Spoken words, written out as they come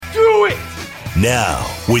Now,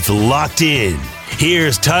 with Locked In,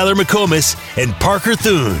 here's Tyler McComas and Parker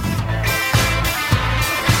Thune.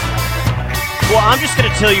 Well, I'm just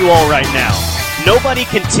going to tell you all right now, nobody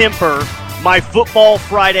can temper my Football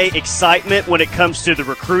Friday excitement when it comes to the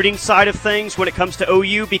recruiting side of things, when it comes to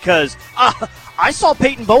OU, because I saw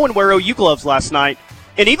Peyton Bowen wear OU gloves last night.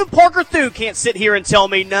 And even Parker Thune can't sit here and tell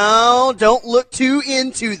me, no, don't look too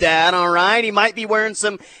into that, all right? He might be wearing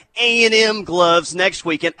some A&M gloves next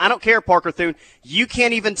weekend. I don't care, Parker Thune. You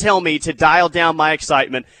can't even tell me to dial down my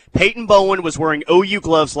excitement. Peyton Bowen was wearing OU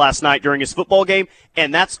gloves last night during his football game,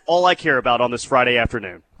 and that's all I care about on this Friday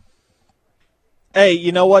afternoon. Hey,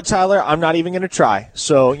 you know what, Tyler? I'm not even going to try.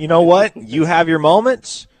 So, you know what? You have your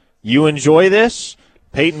moments. You enjoy this.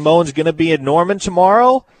 Peyton Bowen's going to be in Norman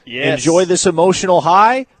tomorrow. Yes. Enjoy this emotional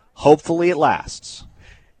high. Hopefully it lasts.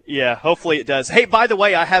 Yeah, hopefully it does. Hey, by the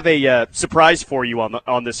way, I have a surprise for you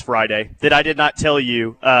on this Friday that I did not tell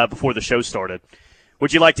you before the show started.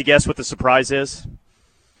 Would you like to guess what the surprise is?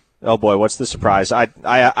 Oh, boy, what's the surprise? I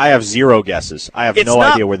have zero guesses. I have no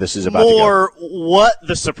idea where this is about to go. It's not more what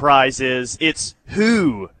the surprise is. It's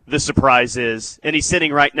who the surprise is, and he's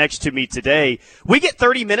sitting right next to me today. We get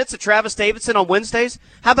 30 minutes of Travis Davidson on Wednesdays.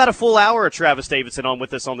 How about a full hour of Travis Davidson on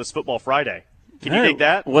with us on this Football Friday? Can you dig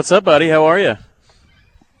that? What's up, buddy? How are you?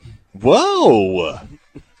 Whoa.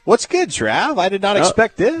 What's good, Trav? I did not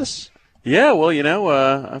expect this. Yeah,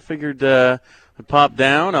 well, I figured I'd pop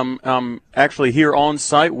down. I'm actually here on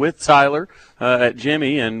site with Tyler at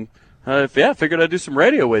Jimmy, and figured I'd do some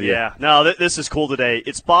radio with you. Yeah, no, this is cool today.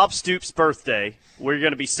 It's Bob Stoops' birthday. We're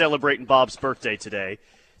going to be celebrating Bob's birthday today.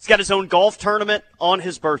 He's got his own golf tournament on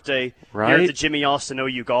his birthday here at the Jimmy Austin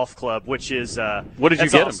OU Golf Club, which is what did you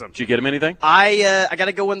get awesome. him? Did you get him anything? I got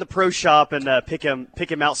to go in the pro shop and pick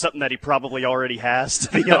him out something that he probably already has,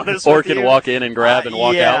 to be honest or with you. can walk in and grab and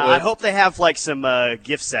walk out with. I hope they have like some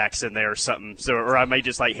gift sacks in there or something, or I may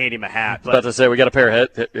just like hand him a hat. But about to say, we got a pair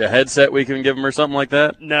of a headset we can give him or something like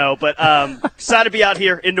that? No, but excited to be out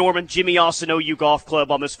here in Norman, Jimmy Austin OU Golf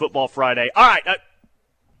Club on this Football Friday. All right,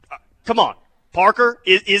 come on. Parker,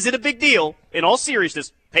 is it a big deal? In all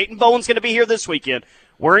seriousness, Peyton Bowen's going to be here this weekend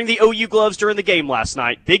wearing the OU gloves during the game last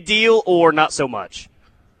night. Big deal or not so much?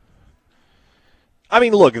 I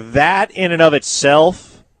mean, look, that in and of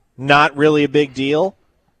itself, not really a big deal.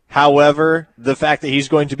 However, the fact that he's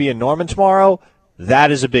going to be in Norman tomorrow, that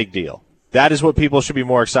is a big deal. That is what people should be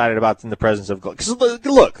more excited about than the presence of gloves. Because,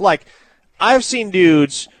 look, like, I've seen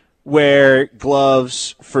dudes wear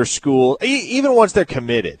gloves for school, even once they're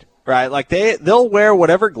committed. Right, like they'll wear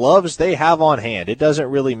whatever gloves they have on hand. It doesn't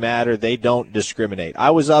really matter. They don't discriminate.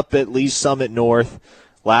 I was up at Lee's Summit North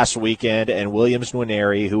last weekend, and Williams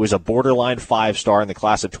Nwaneri, who was a borderline 5-star in the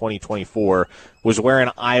class of 2024, was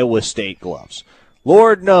wearing Iowa State gloves.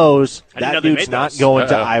 Lord knows that dude's not going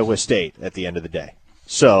to Iowa State at the end of the day.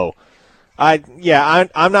 So, I'm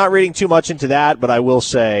not reading too much into that, but I will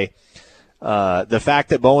say, the fact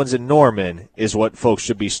that Bowen's in Norman is what folks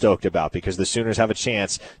should be stoked about because the Sooners have a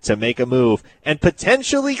chance to make a move and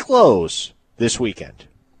potentially close this weekend.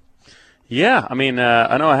 Yeah, I mean,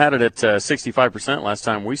 I know I had it at 65% last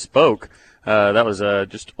time we spoke. That was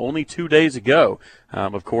just only 2 days ago.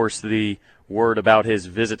 Of course, the word about his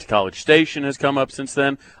visit to College Station has come up since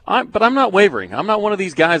then. But I'm not wavering. I'm not one of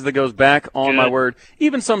these guys that goes back on my word,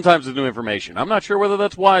 even sometimes with new information. I'm not sure whether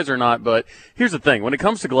that's wise or not, but here's the thing. When it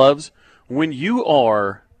comes to gloves, when you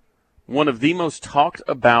are one of the most talked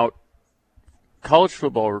about college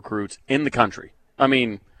football recruits in the country, I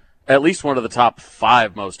mean, at least one of the top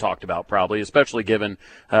 5 most talked about probably, especially given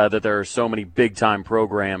that there are so many big-time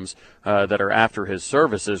programs that are after his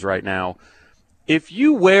services right now. If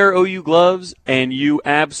you wear OU gloves and you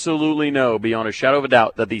absolutely know beyond a shadow of a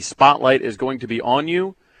doubt that the spotlight is going to be on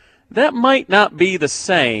you, that might not be the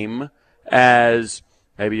same as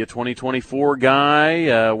maybe a 2024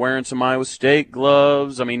 guy wearing some Iowa State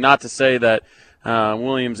gloves. I mean, not to say that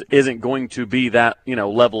Williams isn't going to be that,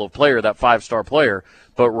 level of player, that 5-star player.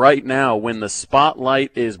 But right now, when the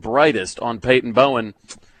spotlight is brightest on Peyton Bowen,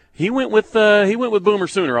 he went with Boomer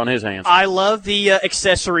Sooner on his hands. I love the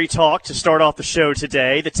accessory talk to start off the show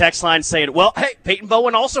today. The text line saying, well, hey, Peyton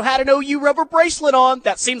Bowen also had an OU rubber bracelet on.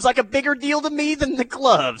 That seems like a bigger deal to me than the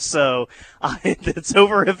gloves. So let's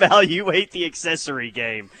over-evaluate the accessory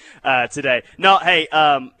game today. No, hey,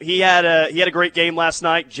 he had a great game last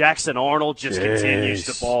night. Jackson Arnold just continues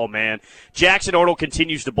to ball, man. Jackson Arnold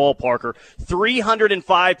continues to ball, Parker.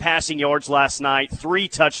 305 passing yards last night, 3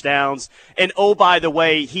 touchdowns. And, oh, by the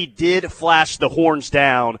way, he did flash the horns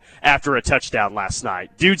down after a touchdown last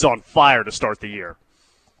night. Dude's on fire to start the year.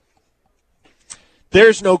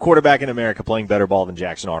 There's no quarterback in America playing better ball than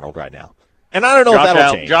Jackson Arnold right now. And I don't know if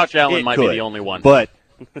that'll change. Josh Allen It might could, be the only one. But,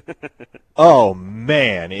 oh,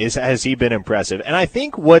 man, has he been impressive. And I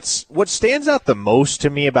think what stands out the most to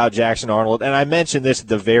me about Jackson Arnold, and I mentioned this at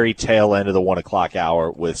the very tail end of the 1 o'clock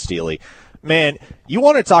hour with Steely, man, you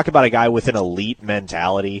want to talk about a guy with an elite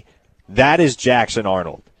mentality? That is Jackson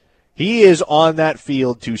Arnold. He is on that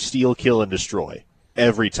field to steal, kill, and destroy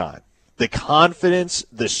every time. The confidence,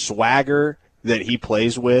 the swagger that he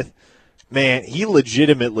plays with, man, he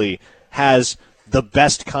legitimately has the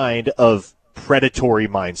best kind of predatory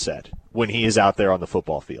mindset when he is out there on the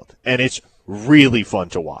football field. And it's really fun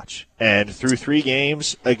to watch. And through 3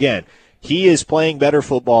 games, again, he is playing better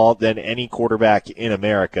football than any quarterback in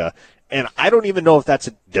America. And I don't even know if that's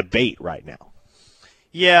a debate right now.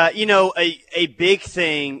 Yeah, a big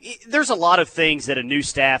thing, there's a lot of things that a new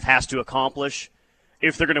staff has to accomplish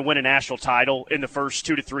if they're going to win a national title in the first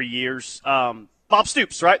 2 to 3 years. Bob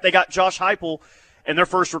Stoops, right? They got Josh Heupel in their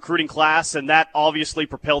first recruiting class, and that obviously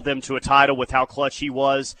propelled them to a title with how clutch he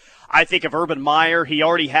was. I think of Urban Meyer. He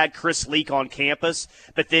already had Chris Leak on campus,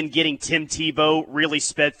 but then getting Tim Tebow really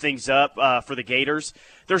sped things up for the Gators.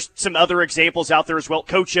 There's some other examples out there as well.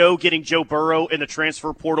 Coach O getting Joe Burrow in the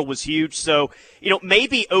transfer portal was huge. So,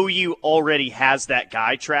 maybe OU already has that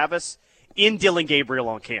guy, Travis, in Dillon Gabriel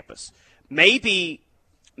on campus. Maybe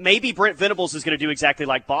Brent Venables is going to do exactly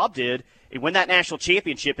like Bob did and win that national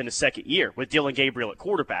championship in the second year with Dillon Gabriel at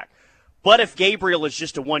quarterback. But if Gabriel is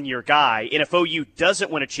just a one-year guy, and if OU doesn't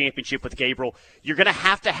win a championship with Gabriel, you're going to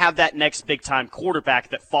have that next big-time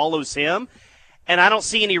quarterback that follows him. And I don't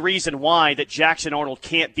see any reason why that Jackson Arnold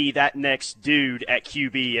can't be that next dude at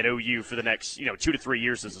QB at OU for the next 2 to 3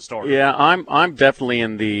 years as a starter. Yeah, I'm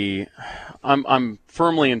definitely I'm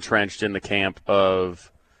firmly entrenched in the camp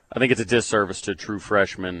of, I think it's a disservice to true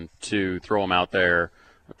freshmen to throw them out there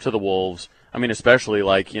to the Wolves. I mean, especially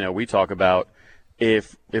we talk about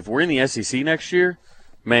if we're in the SEC next year,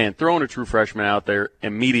 man, throwing a true freshman out there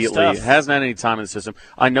immediately hasn't had any time in the system.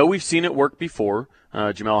 I know we've seen it work before.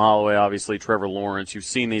 Jamel Holloway, obviously, Trevor Lawrence. You've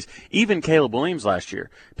seen these. Even Caleb Williams last year.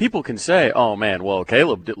 People can say, oh, man, well,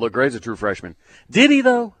 Caleb looked great as a true freshman. Did he,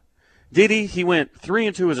 though? Did he? He went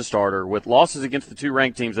 3-2 as a starter with losses against the 2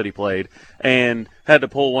 ranked teams that he played and had to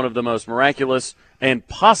pull one of the most miraculous and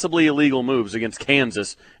possibly illegal moves against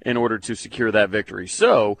Kansas in order to secure that victory.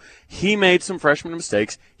 So he made some freshman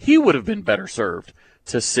mistakes. He would have been better served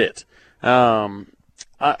to sit. So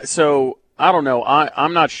I don't know.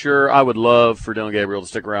 I'm not sure. I would love for Dillon Gabriel to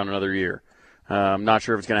stick around another year. I'm not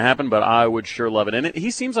sure if it's going to happen, but I would sure love it. And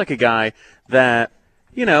he seems like a guy that,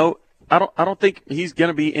 I don't think he's going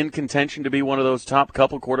to be in contention to be one of those top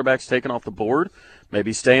couple quarterbacks taken off the board.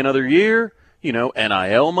 Maybe stay another year.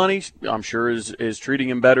 NIL money, I'm sure, is treating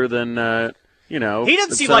him better than, He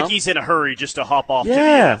doesn't seem like he's in a hurry just to hop off to the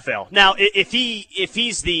NFL. Now, if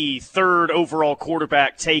he's the 3rd overall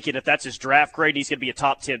quarterback taken, if that's his draft grade, he's going to be a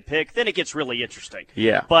top 10 pick, then it gets really interesting.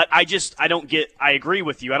 Yeah. But I agree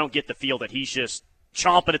with you. I don't get the feel that he's just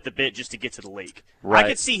chomping at the bit just to get to the league. Right. I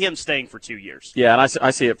could see him staying for 2 years. Yeah, and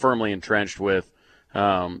I see it firmly entrenched with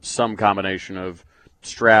some combination of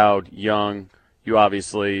Stroud, Young. You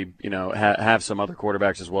obviously, have some other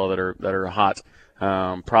quarterbacks as well that are hot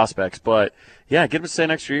prospects. But, yeah, get them to stay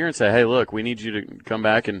next year and say, hey, look, we need you to come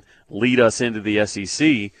back and lead us into the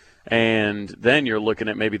SEC. And then you're looking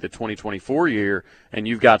at maybe the 2024 year, and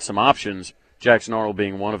you've got some options, Jackson Arnold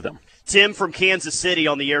being one of them. Tim from Kansas City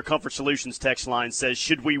on the Air Comfort Solutions text line says,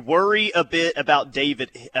 should we worry a bit about David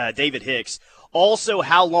Hicks? Also,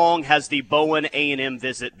 how long has the Bowen A&M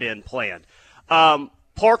visit been planned?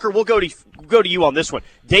 Parker, we'll go to you on this one.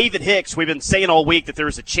 David Hicks, we've been saying all week that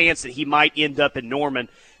there's a chance that he might end up in Norman.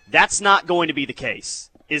 That's not going to be the case.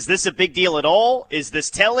 Is this a big deal at all? Is this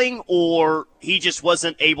telling, or he just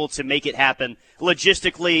wasn't able to make it happen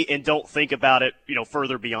logistically and don't think about it,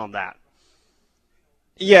 further beyond that?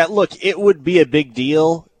 Yeah, look, it would be a big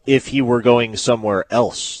deal if he were going somewhere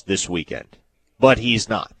else this weekend, but he's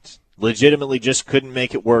not. Legitimately just couldn't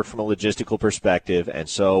make it work from a logistical perspective, and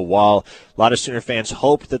so while a lot of Sooner fans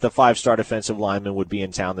hoped that the 5-star defensive lineman would be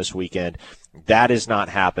in town this weekend, that is not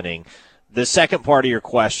happening. The second part of your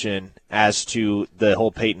question as to the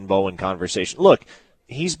whole Peyton Bowen conversation, look,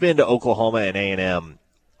 he's been to Oklahoma and A&M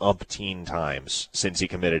umpteen times since he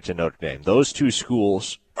committed to Notre Dame. Those 2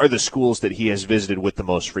 schools are the schools that he has visited with the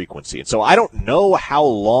most frequency. And so I don't know how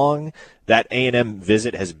long that A&M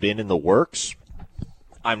visit has been in the works.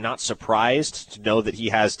 I'm not surprised to know that he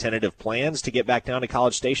has tentative plans to get back down to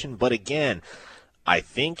College Station. But again, I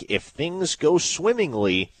think if things go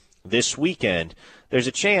swimmingly this weekend, there's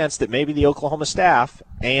a chance that maybe the Oklahoma staff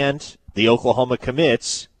and the Oklahoma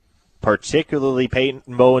commits particularly Peyton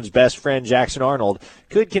Bowen's best friend, Jackson Arnold,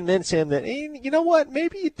 could convince him that, hey, you know what,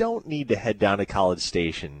 maybe you don't need to head down to College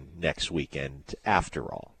Station next weekend after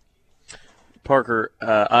all. Parker,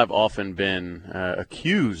 I've often been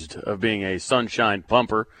accused of being a sunshine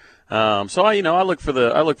pumper. So I look for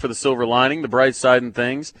the silver lining, the bright side in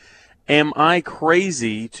things. Am I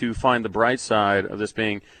crazy to find the bright side of this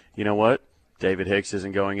being, you know what, David Hicks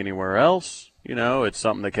isn't going anywhere else? It's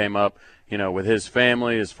something that came up, with his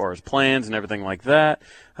family as far as plans and everything like that.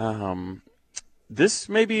 This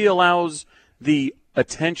maybe allows the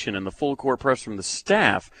attention and the full court press from the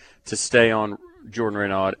staff to stay on Jordan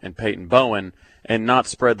Renaud and Peyton Bowen and not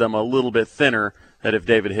spread them a little bit thinner, that if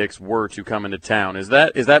David Hicks were to come into town. Is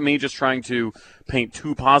that me just trying to paint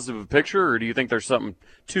too positive a picture, or do you think there's something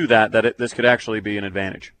to that this could actually be an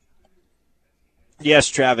advantage? Yes,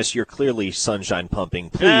 Travis, you're clearly sunshine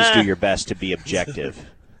pumping. Please do your best to be objective.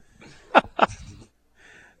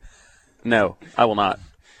 No, I will not.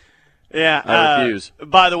 Yeah, I refuse.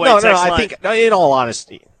 By the way, no, I think, in all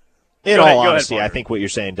honesty, I think what you're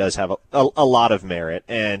saying does have a lot of merit.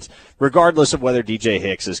 And regardless of whether DJ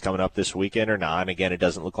Hicks is coming up this weekend or not, and again, it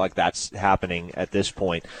doesn't look like that's happening at this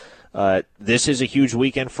point, this is a huge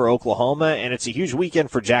weekend for Oklahoma, and it's a huge weekend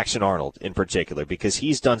for Jackson Arnold in particular, because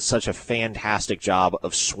he's done such a fantastic job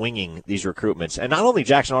of swinging these recruitments. And not only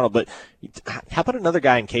Jackson Arnold, but how about another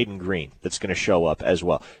guy in Caden Green that's going to show up as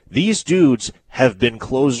well? These dudes have been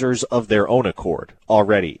closers of their own accord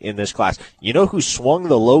already in this class. You know who swung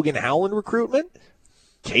the Logan Howland recruitment?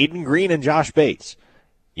 Caden Green and Josh Bates.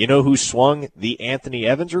 You know who swung the Anthony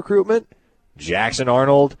Evans recruitment? Jackson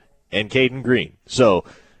Arnold and Caden Green. So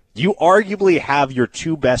you arguably have your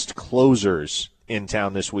two best closers in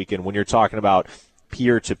town this weekend when you're talking about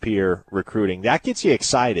peer-to-peer recruiting. That gets you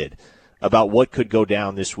excited about what could go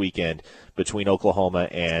down this weekend between Oklahoma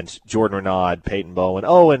and Jordan Renaud, Peyton Bowen,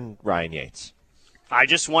 and Ryan Yates. I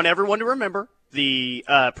just want everyone to remember the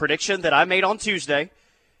prediction that I made on Tuesday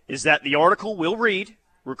is that the article will read,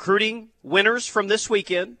 recruiting winners from this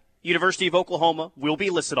weekend, University of Oklahoma will be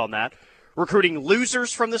listed on that. Recruiting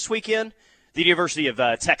losers from this weekend, the University of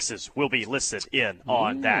Texas will be listed in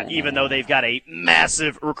on that, even though they've got a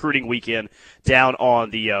massive recruiting weekend down on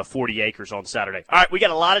the 40 acres on Saturday. All right, we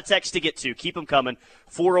got a lot of texts to get to. Keep them coming.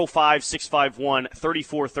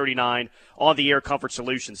 405-651-3439 on the Air Comfort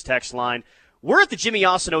Solutions text line. We're at the Jimmy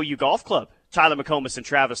Austin OU Golf Club, Tyler McComas and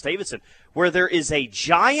Travis Davidson, where there is a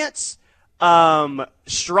giant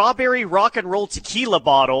strawberry rock and roll tequila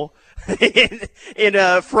bottle in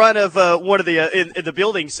front of one of the in the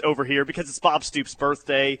buildings over here, because it's Bob Stoops'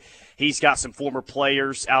 birthday. He's got some former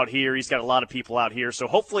players out here. He's got a lot of people out here. So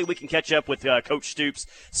hopefully we can catch up with Coach Stoops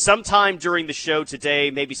sometime during the show today,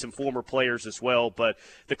 maybe some former players as well. But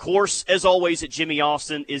the course, as always, at Jimmy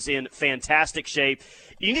Austin is in fantastic shape.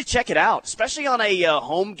 You need to check it out, especially on a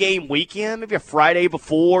home game weekend, maybe a Friday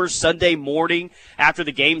before, Sunday morning after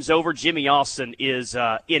the game's over. Jimmy Austin is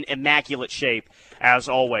in immaculate shape, as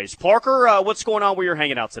always. Parker, what's going on where you're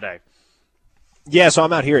hanging out today? Yeah, so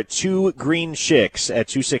I'm out here at Two Green Chicks at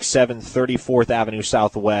 267 34th Avenue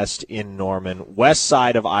Southwest in Norman, west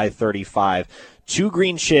side of I-35. Two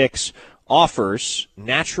Green Chicks offers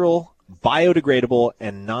natural, biodegradable,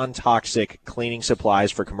 and non-toxic cleaning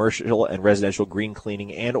supplies for commercial and residential green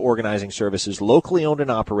cleaning and organizing services, locally owned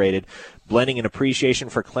and operated, blending an appreciation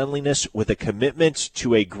for cleanliness with a commitment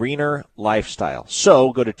to a greener lifestyle.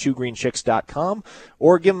 So go to twogreenchicks.com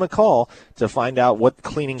or give them a call to find out what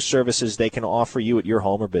cleaning services they can offer you at your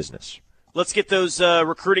home or business. Let's get those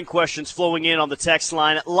recruiting questions flowing in on the text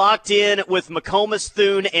line. Locked in with McComas,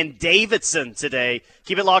 Thune, and Davidson today.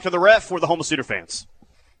 Keep it locked to the Ref for the Homo Sooner fans.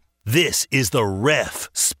 This is the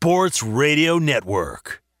Ref Sports Radio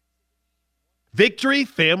Network. Victory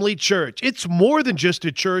Family Church. It's more than just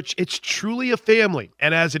a church. It's truly a family.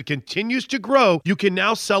 And as it continues to grow, you can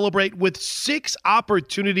now celebrate with 6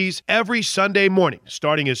 opportunities every Sunday morning,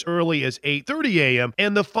 starting as early as 8:30 a.m.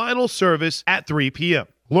 and the final service at 3 p.m.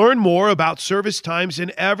 Learn more about service times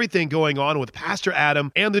and everything going on with Pastor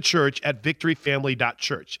Adam and the church at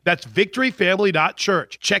victoryfamily.church. That's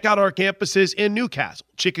victoryfamily.church. Check out our campuses in Newcastle,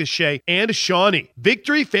 Chickasha, and Shawnee.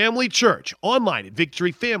 Victory Family Church, online at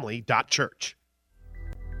victoryfamily.church.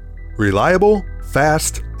 Reliable,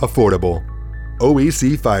 fast, affordable.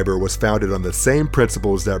 OEC Fiber was founded on the same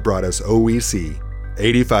principles that brought us OEC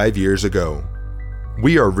 85 years ago.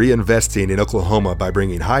 We are reinvesting in Oklahoma by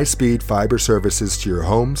bringing high-speed fiber services to your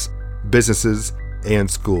homes, businesses, and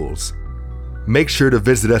schools. Make sure to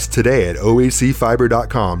visit us today at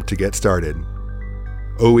oecfiber.com to get started.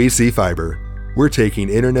 OEC Fiber. We're taking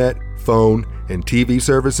internet, phone, and TV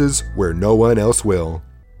services where no one else will.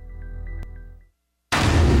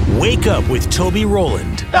 Wake Up with Toby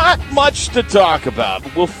Rowland. Not much to talk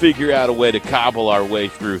about. We'll figure out a way to cobble our way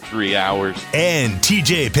through 3 hours. And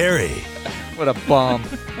TJ Perry. What a bum.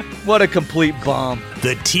 What a complete bum.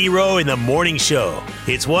 The T-Row in the Morning Show.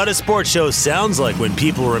 It's what a sports show sounds like when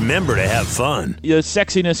people remember to have fun. The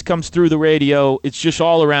sexiness comes through the radio. It's just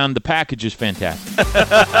all around. The package is fantastic.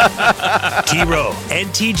 T-Row and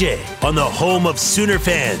TJ on the home of Sooner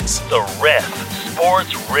fans, the Ref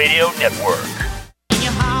Sports Radio Network.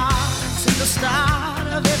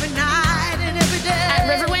 At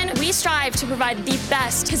Riverwind, we strive to provide the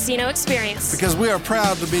best casino experience. Because we are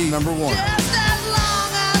proud to be number one.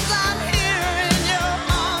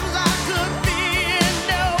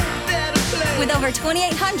 With over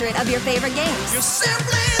 2,800 of your favorite games. You're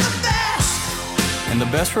simply the best. And the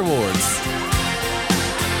best rewards.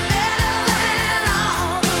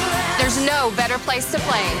 There's no better place to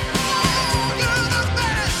play.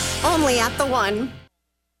 Only at the One.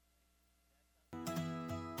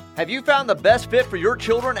 Have you found the best fit for your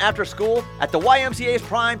children after school? At the YMCA's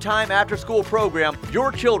Primetime After School program,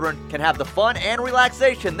 your children can have the fun and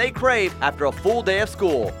relaxation they crave after a full day of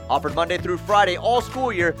school. Offered Monday through Friday all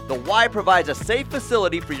school year, the Y provides a safe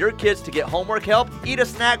facility for your kids to get homework help, eat a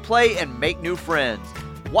snack, play, and make new friends.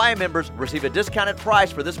 Y members receive a discounted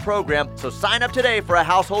price for this program, so sign up today for a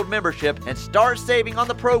household membership and start saving on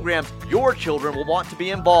the programs your children will want to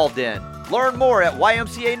be involved in. Learn more at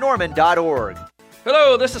ymcanorman.org.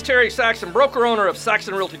 Hello, this is Terry Saxon, broker-owner of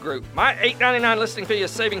Saxon Realty Group. My $8.99 listing fee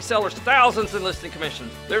is saving sellers thousands in listing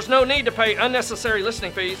commissions. There's no need to pay unnecessary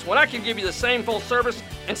listing fees when I can give you the same full service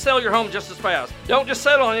and sell your home just as fast. Don't just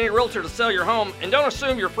settle on any realtor to sell your home, and don't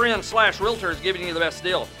assume your friend/realtor is giving you the best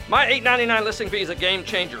deal. My $8.99 listing fee is a game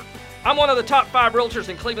changer. I'm one of the top 5 realtors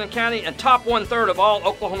in Cleveland County and top 1/3 of all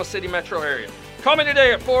Oklahoma City metro area. Call me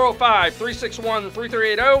today at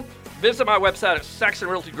 405-361-3380. Visit my website at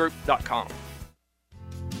saxonrealtygroup.com.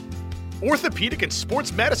 Orthopedic and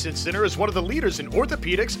Sports Medicine Center is one of the leaders in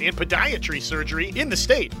orthopedics and podiatry surgery in the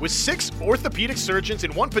state. With 6 orthopedic surgeons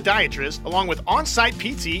and 1 podiatrist, along with on-site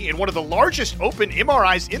PT and one of the largest open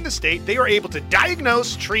MRIs in the state, they are able to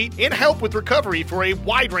diagnose, treat, and help with recovery for a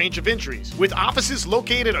wide range of injuries. With offices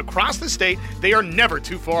located across the state, they are never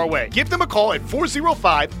too far away. Give them a call at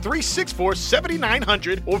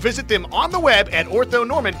 405-364-7900 or visit them on the web at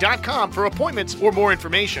orthonorman.com for appointments or more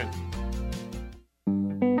information.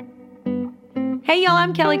 Hey y'all,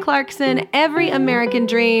 I'm Kelly Clarkson. Every American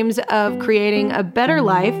dreams of creating a better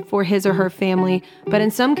life for his or her family, but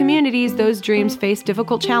in some communities, those dreams face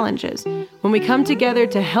difficult challenges. When we come together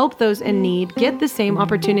to help those in need get the same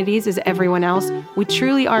opportunities as everyone else, we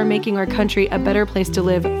truly are making our country a better place to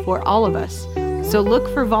live for all of us. So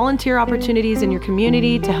look for volunteer opportunities in your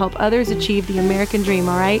community to help others achieve the American dream,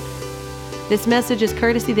 all right? This message is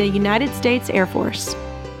courtesy of the United States Air Force.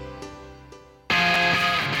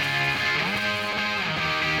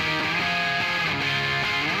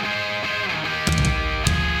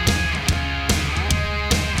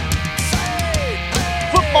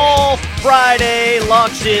 Friday,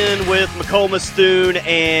 locked in with McComas, Thune,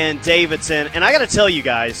 and Davidson. And I got to tell you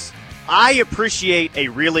guys, I appreciate a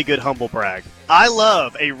really good humble brag. I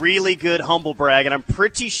love a really good humble brag, and I'm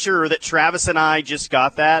pretty sure that Travis and I just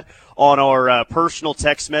got that on our personal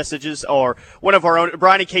text messages, or one of our own.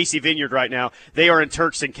 Brian and Casey Vineyard right now, they are in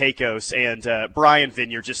Turks and Caicos, and Brian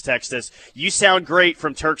Vineyard just texted us, "You sound great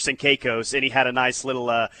from Turks and Caicos," and he had a nice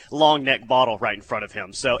little long neck bottle right in front of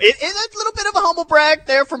him. So it's a little bit of a humble brag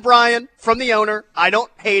there from Brian, from the owner. I don't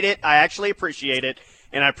hate it. I actually appreciate it.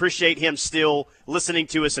 And I appreciate him still listening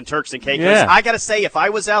to us in Turks and Caicos. Yeah. I got to say, if I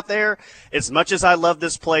was out there, as much as I love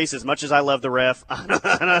this place, as much as I love the Ref, I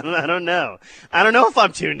don't know. I don't know if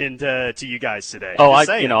I'm tuned in to you guys today. Oh, I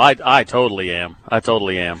totally am. I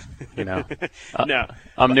totally am. No.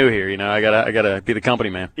 I'm new here. I gotta be the company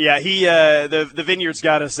man. Yeah, the Vineyard's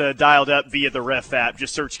got us dialed up via the Ref app.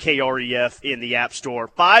 Just search KREF in the App Store.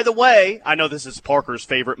 By the way, I know this is Parker's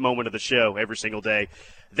favorite moment of the show every single day.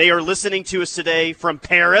 They are listening to us today from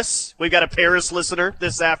Paris. We've got a Paris listener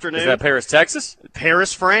this afternoon. Is that Paris, Texas?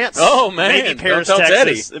 Paris, France. Oh, man. Maybe Paris, Don't tell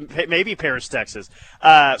Texas. Teddy. Maybe Paris, Texas.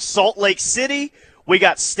 Salt Lake City. We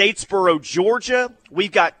got Statesboro, Georgia.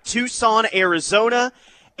 We've got Tucson, Arizona.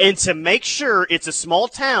 And to make sure it's a small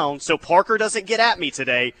town so Parker doesn't get at me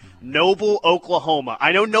today, Noble, Oklahoma.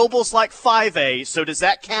 I know Noble's like 5A, so does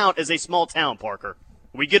that count as a small town, Parker?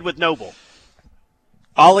 Are we good with Noble?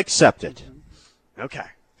 I'll accept it. Okay.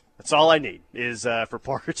 That's all I need is for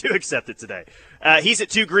Parker to accept it today. He's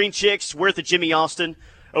at Two Green Chicks. We're at the Jimmy Austin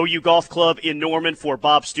OU Golf Club in Norman for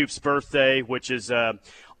Bob Stoops' birthday, which is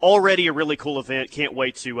already a really cool event. Can't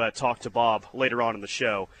wait to talk to Bob later on in the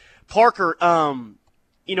show. Parker,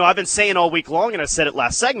 I've been saying all week long, and I said it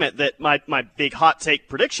last segment, that my big hot take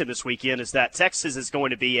prediction this weekend is that Texas is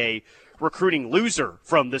going to be a recruiting loser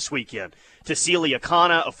from this weekend. Tassili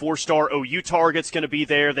Akana, a 4-star OU target, is going to be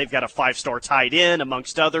there. They've got a 5-star tight end,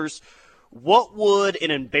 amongst others. What would an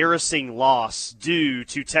embarrassing loss do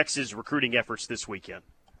to Texas' recruiting efforts this weekend?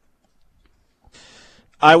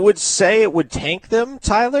 I would say it would tank them,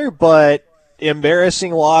 Tyler, but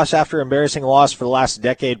embarrassing loss after embarrassing loss for the last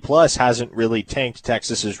decade plus hasn't really tanked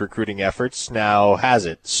Texas's recruiting efforts, now has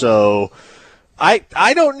it? So I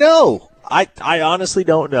don't know. I honestly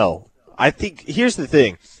don't know. I think here's the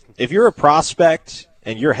thing. If you're a prospect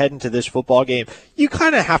and you're heading to this football game, you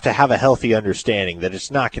kind of have to have a healthy understanding that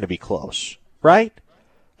it's not going to be close, right?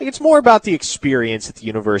 Like, it's more about the experience at the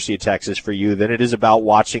University of Texas for you than it is about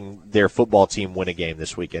watching their football team win a game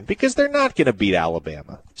this weekend, because they're not going to beat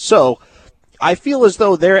Alabama. So I feel as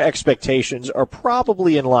though their expectations are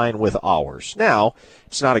probably in line with ours. Now,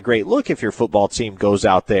 it's not a great look if your football team goes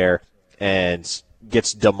out there and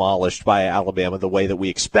gets demolished by Alabama the way that we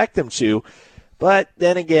expect them to. But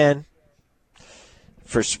then again,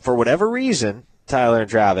 for whatever reason, Tyler and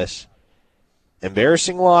Travis,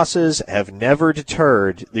 embarrassing losses have never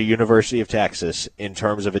deterred the University of Texas in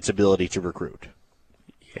terms of its ability to recruit.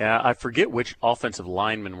 Yeah, I forget which offensive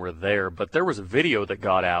linemen were there, but there was a video that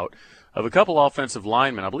got out of a couple offensive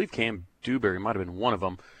linemen. I believe Cam Dewberry might have been one of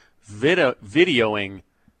them, videoing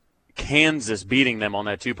Kansas beating them on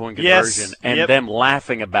that 2-point conversion and them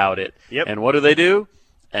laughing about it. Yep. And what do?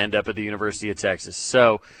 End up at the University of Texas.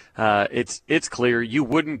 So it's clear you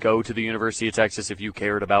wouldn't go to the University of Texas if you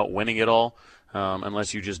cared about winning it all,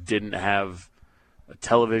 unless you just didn't have a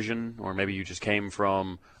television, or maybe you just came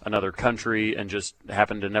from another country and just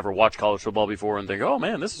happened to never watch college football before and think, oh,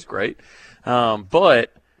 man, this is great.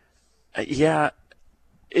 But, yeah,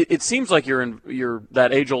 it seems like you're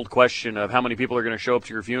that age-old question of how many people are going to show up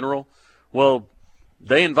to your funeral. Well,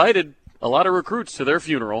 they invited a lot of recruits to their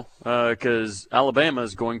funeral because Alabama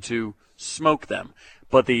is going to smoke them.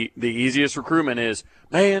 But the easiest recruitment is,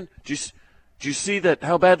 man, did you see that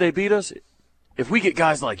how bad they beat us? If we get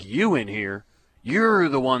guys like you in here, you're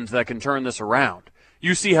the ones that can turn this around.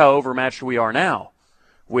 You see how overmatched we are now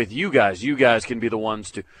with you guys. You guys can be the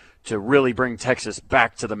ones to really bring Texas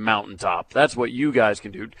back to the mountaintop. That's what you guys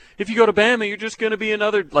can do. If you go to Bama, you're just going to be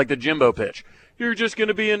another, like the Jimbo pitch. You're just going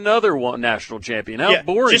to be another one national champion. How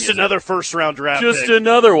boring is just another first-round draft Just pick.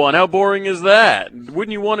 another one. How boring is that?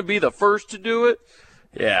 Wouldn't you want to be the first to do it?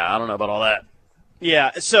 Yeah, I don't know about all that.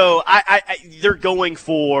 Yeah, so they're going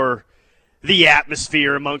for the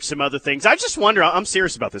atmosphere amongst some other things. I just wonder, I'm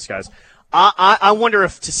serious about this, guys. I wonder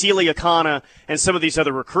if Tassili Akana and some of these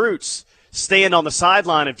other recruits stand on the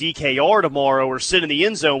sideline of DKR tomorrow or sit in the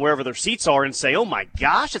end zone wherever their seats are and say, oh, my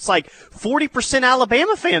gosh, it's like 40%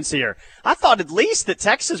 Alabama fans here. I thought at least that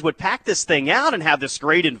Texas would pack this thing out and have this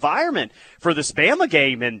great environment for this Bama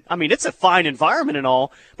game. And, I mean, it's a fine environment and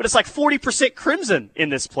all, but it's like 40% Crimson in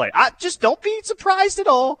this play. Just don't be surprised at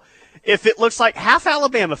all if it looks like half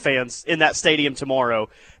Alabama fans in that stadium tomorrow,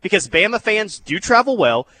 because Bama fans do travel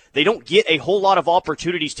well. They don't get a whole lot of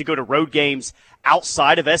opportunities to go to road games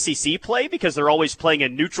outside of SEC play because they're always playing a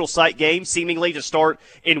neutral site game seemingly to start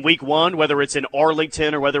in week one, whether it's in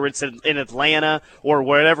Arlington or whether it's in Atlanta or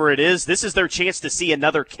wherever it is. This is their chance to see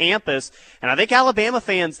another campus. And I think Alabama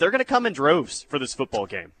fans, they're going to come in droves for this football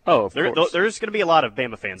game. Oh, of course. There's going to be a lot of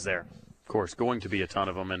Bama fans there. Of course, going to be a ton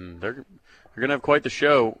of them, and they're going to have quite the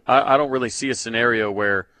show. I don't really see a scenario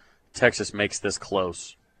where Texas makes this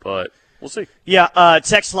close, but we'll see. Yeah,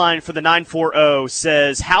 text line for the 940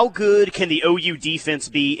 says, how good can the OU defense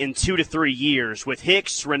be in 2 to 3 years with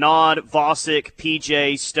Hicks, Renaud, Vosick,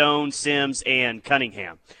 PJ, Stone, Sims, and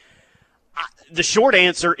Cunningham? The short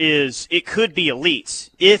answer is it could be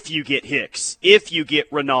elite if you get Hicks, if you get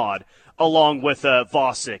Renaud, along with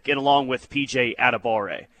Vosick and along with PJ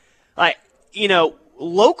Adebawore.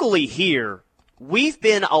 Locally here, we've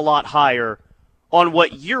been a lot higher on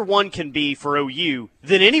what year one can be for OU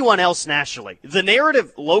than anyone else nationally. The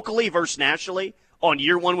narrative locally versus nationally on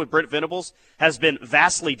year one with Brent Venables has been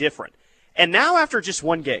vastly different. And now after just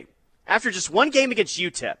one game against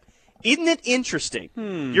UTEP, isn't it interesting?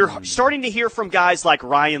 You're starting to hear from guys like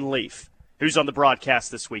Ryan Leaf, who's on the broadcast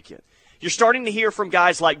this weekend. You're starting to hear from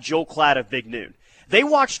guys like Joel Klatt of Big Noon. They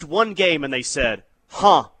watched one game and they said,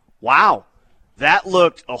 wow, that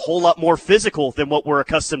looked a whole lot more physical than what we're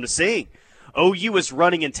accustomed to seeing. OU is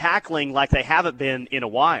running and tackling like they haven't been in a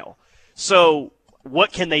while. So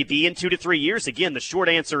what can they be in 2 to 3 years? Again, the short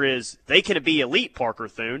answer is they can be elite, Parker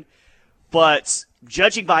Thune. But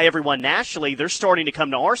judging by everyone nationally, they're starting to come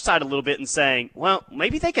to our side a little bit and saying, well,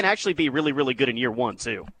 maybe they can actually be really, really good in year one,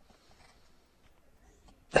 too.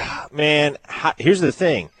 Man, here's the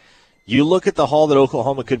thing. You look at the haul that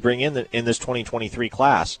Oklahoma could bring in this 2023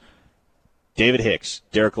 class. David Hicks,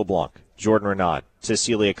 Derek LeBlanc, Jordan Renaud,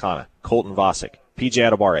 Cecilia Kana, Colton Vasek, PJ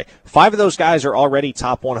Adebare. 5 of those guys are already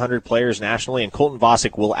top 100 players nationally, and Colton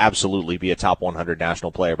Vasek will absolutely be a top 100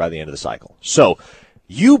 national player by the end of the cycle. So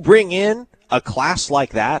you bring in a class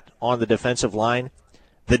like that on the defensive line,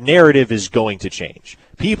 the narrative is going to change.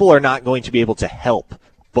 People are not going to be able to help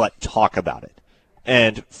but talk about it.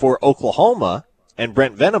 And for Oklahoma and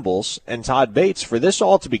Brent Venables and Todd Bates, for this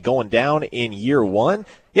all to be going down in year one,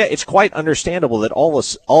 yeah, it's quite understandable that all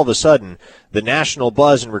of a sudden the national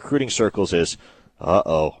buzz in recruiting circles is,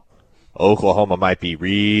 Oklahoma might be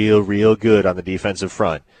real good on the defensive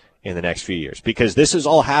front in the next few years, because this is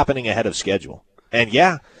all happening ahead of schedule. And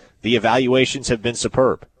yeah, the evaluations have been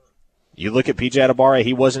superb. You look at PJ Adebare,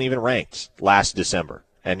 he wasn't even ranked last December,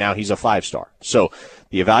 and now he's a 5-star. So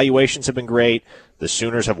the evaluations have been great. The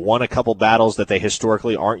Sooners have won a couple battles that they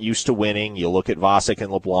historically aren't used to winning. You look at Vasek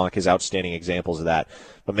and LeBlanc as outstanding examples of that.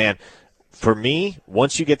 But, man, for me,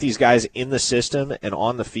 once you get these guys in the system and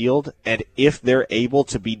on the field, and if they're able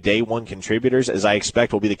to be day one contributors, as I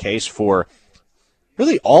expect will be the case for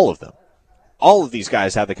really all of them, all of these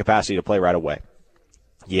guys have the capacity to play right away.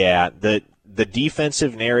 Yeah, the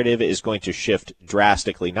defensive narrative is going to shift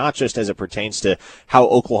drastically, not just as it pertains to how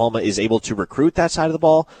Oklahoma is able to recruit that side of the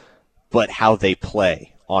ball, but how they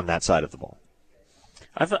play on that side of the ball.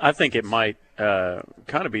 I think it might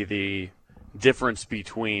kind of be the difference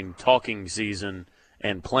between talking season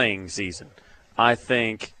and playing season. I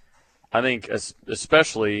think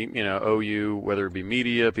especially, OU, whether it be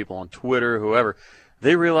media, people on Twitter, whoever,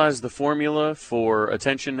 they realize the formula for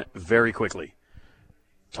attention very quickly.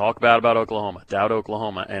 Talk bad about Oklahoma, doubt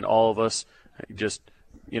Oklahoma, and all of us just,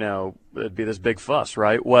 it'd be this big fuss,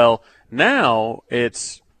 right? Well, now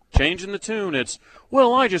it's changing the tune. It's,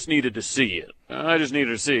 well, I just needed to see it.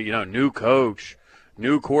 New coach,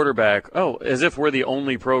 new quarterback. Oh, as if we're the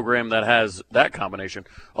only program that has that combination.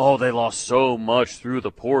 Oh, they lost so much through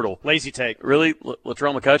the portal. Lazy take. Really?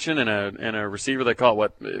 Latrell McCutcheon and a receiver that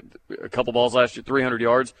caught, a couple balls last year, 300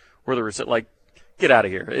 yards, where the receiver, get out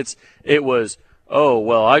of here. It was, oh,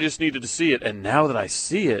 well, I just needed to see it, and now that I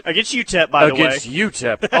see it. Against UTEP, by the way. Against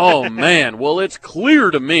UTEP. Oh, man. Well, it's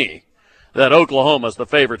clear to me that Oklahoma's the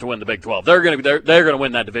favorite to win the Big 12. They're going to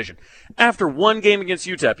win that division. After one game against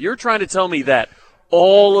UTEP, you're trying to tell me that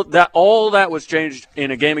all that was changed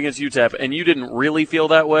in a game against UTEP, and you didn't really feel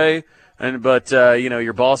that way, but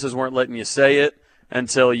your bosses weren't letting you say it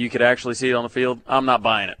until you could actually see it on the field. I'm not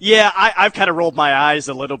buying it. Yeah, I've kind of rolled my eyes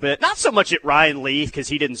a little bit. Not so much at Ryan Leaf because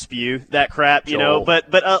he didn't spew that crap,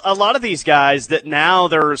 but a lot of these guys that now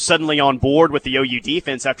they're suddenly on board with the OU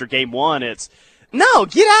defense after game one, it's, no,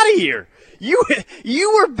 get out of here.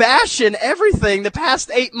 You were bashing everything the past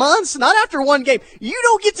 8 months, not after one game. You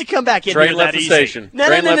don't get to come back in here that easy. No.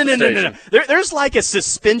 There's like a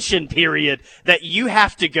suspension period that you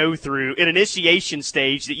have to go through, an initiation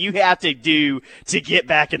stage that you have to do to get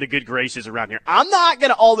back into good graces around here. I'm not going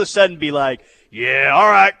to all of a sudden be like, yeah, all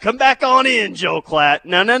right, come back on in, Joe Klatt.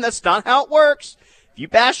 No, that's not how it works. If you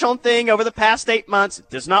bash on thing over the past 8 months, it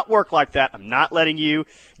does not work like that. I'm not letting you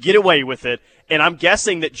get away with it. And I'm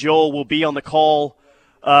guessing that Joel will be on the call,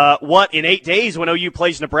 in 8 days when OU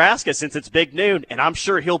plays Nebraska, since it's big noon. And I'm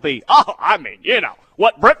sure he'll be,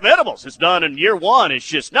 what Brent Venables has done in year one is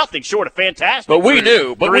just nothing short of fantastic. But we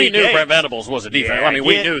knew Brent Venables was a defense. Yeah,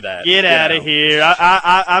 we knew that. Get out of here.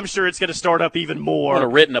 I'm sure it's going to start up even more. What a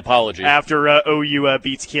written apology. After OU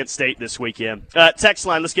beats Kent State this weekend. Text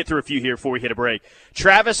line, let's get through a few here before we hit a break.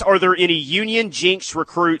 Travis, are there any Union Jinx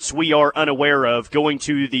recruits we are unaware of going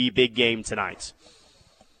to the big game tonight?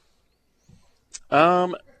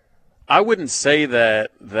 I wouldn't say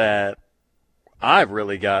that I've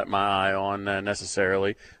really got my eye on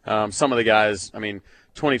necessarily. Some of the guys,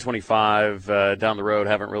 2025 down the road,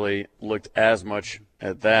 haven't really looked as much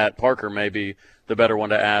at that. Parker may be the better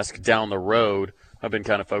one to ask down the road. I've been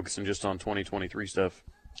kind of focusing just on 2023 stuff.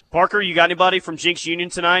 Parker, you got anybody from Jinx Union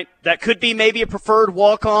tonight that could be maybe a preferred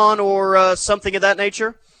walk-on or something of that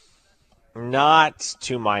nature? Not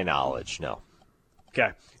to my knowledge, no.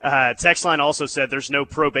 Okay. Text line also said there's no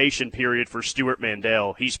probation period for Stuart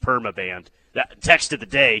Mandel. He's perma-banned. That text of the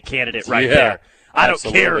day candidate right there. I don't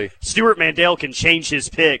care. Stuart Mandel can change his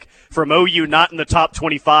pick from OU not in the top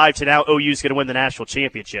 25 to now OU's going to win the national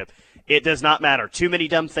championship. It does not matter. Too many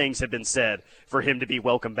dumb things have been said for him to be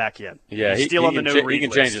welcome back in. Yeah, He's still on the no-read he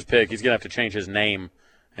can change his pick. He's going to have to change his name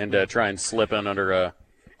and try and slip in under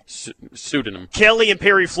pseudonym. Kelly in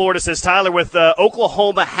Perry, Florida says, Tyler, with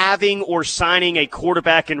Oklahoma having or signing a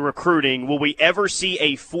quarterback in recruiting, will we ever see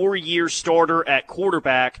a 4-year starter at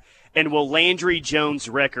quarterback, and will Landry Jones'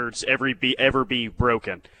 records ever be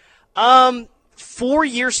broken?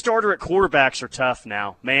 4-year starter at quarterbacks are tough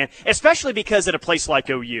now, man, especially because at a place like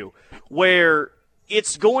OU where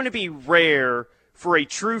it's going to be rare for a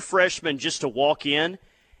true freshman just to walk in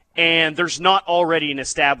and there's not already an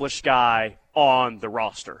established guy on the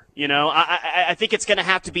roster. You know, I think it's going to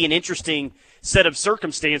have to be an interesting set of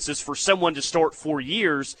circumstances for someone to start 4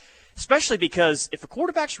 years, especially because if a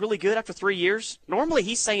quarterback's really good after 3 years, normally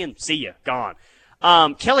he's saying, see ya, gone.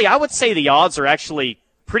 Kelly, I would say the odds are actually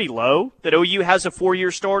pretty low that OU has a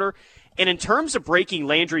 4-year starter. And in terms of breaking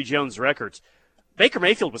Landry Jones' records, Baker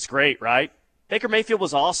Mayfield was great, right? Baker Mayfield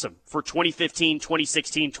was awesome for 2015,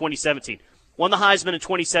 2016, 2017. Won the Heisman in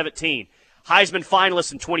 2017. Heisman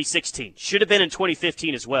finalist in 2016. Should have been in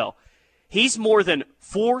 2015 as well. He's more than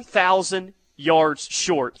 4,000 yards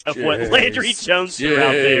short of what Landry Jones threw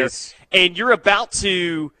out there. And you're about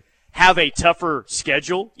to have a tougher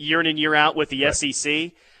schedule year in and year out with the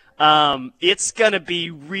SEC. It's going to be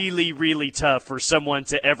really, really tough for someone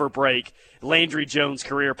to ever break Landry Jones'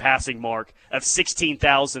 career passing mark of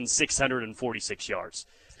 16,646 yards.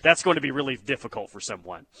 That's going to be really difficult for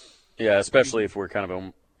someone. Yeah, especially if we're kind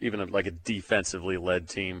of even like a defensively led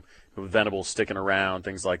team with Venables sticking around,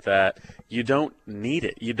 things like that. You don't need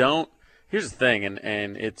it. You don't. Here's the thing,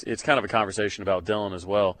 and it's kind of a conversation about Dylan as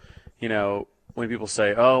well. You know, when people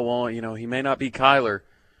say, oh, well, you know, he may not be Kyler,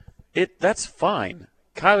 that's fine.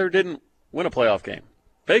 Kyler didn't win a playoff game.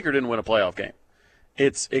 Baker didn't win a playoff game.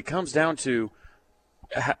 It comes down to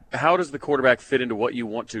how does the quarterback fit into what you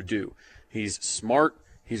want to do. He's smart.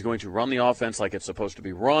 He's going to run the offense like it's supposed to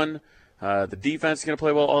be run. The defense is going to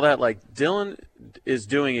play well, all that. Like, Dylan is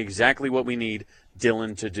doing exactly what we need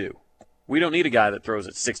Dylan to do. We don't need a guy that throws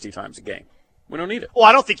it 60 times a game. We don't need it. Well,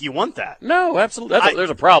 I don't think you want that. No, absolutely. There's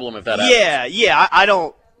a problem if that happens. Yeah. I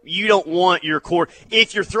don't. You don't want your core.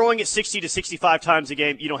 If you're throwing it 60 to 65 times a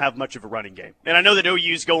game, you don't have much of a running game. And I know that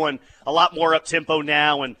OU's going a lot more up-tempo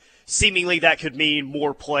now, and seemingly that could mean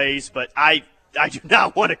more plays, but I do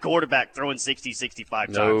not want a quarterback throwing 60,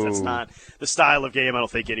 65 times. That's not the style of game I don't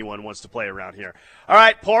think anyone wants to play around here. All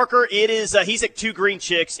right, Parker, it is he's at Two Green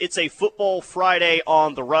Chicks. It's a Football Friday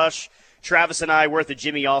on the Rush. Travis and I, we're at the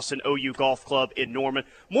Jimmy Austin OU Golf Club in Norman.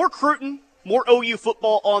 More Cruton. More OU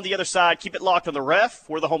football on the other side. Keep it locked on the Ref.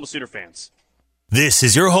 We're the home of Sooner fans. This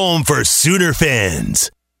is your home for Sooner fans.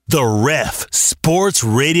 The Ref Sports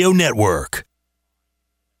Radio Network.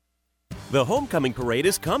 The homecoming parade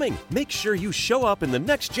is coming. Make sure you show up in the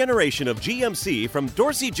next generation of GMC from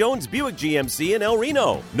Dorsey Jones Buick GMC in El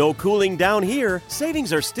Reno. No cooling down here.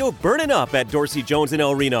 Savings are still burning up at Dorsey Jones in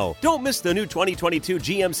El Reno. Don't miss the new 2022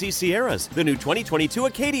 GMC Sierras, the new 2022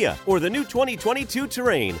 Acadia, or the new 2022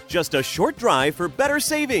 Terrain. Just a short drive for better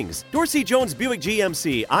savings. Dorsey Jones Buick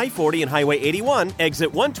GMC, I-40 and Highway 81,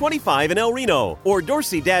 exit 125 in El Reno, or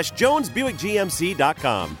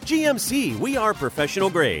dorsey-jonesbuickgmc.com. GMC, we are professional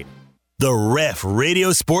grade. The Ref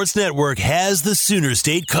Radio Sports Network has the Sooner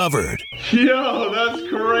State covered. Yo, that's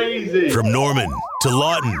crazy. From Norman to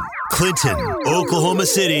Lawton, Clinton, Oklahoma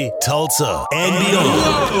City, Tulsa, and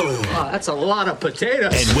beyond. Wow, that's a lot of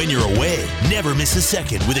potatoes. And when you're away, never miss a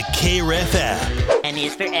second with a KREF app. And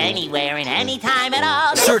is for anywhere and anytime at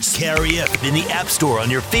all. Search KREF in the App Store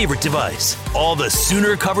on your favorite device. All the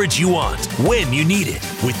Sooner coverage you want, when you need it,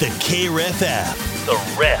 with the KREF app. The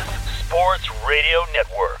Ref Sports Radio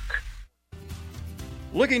Network.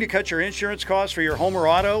 Looking to cut your insurance costs for your home or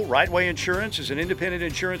auto? Right Way Insurance is an independent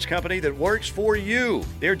insurance company that works for you.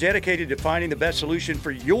 They're dedicated to finding the best solution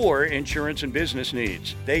for your insurance and business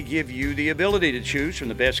needs. They give you the ability to choose from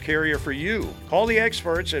the best carrier for you. Call the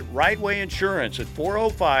experts at Right Way Insurance at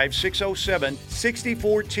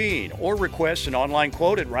 405-607-6014 or request an online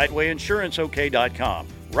quote at rightwayinsuranceok.com.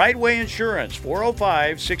 Right Way Insurance,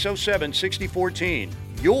 405-607-6014.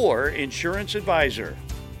 Your insurance advisor.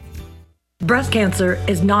 Breast cancer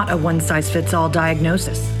is not a one-size-fits-all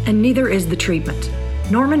diagnosis, and neither is the treatment.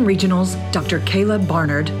 Norman Regional's Dr. Caleb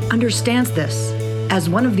Barnard understands this. As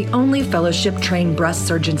one of the only fellowship-trained breast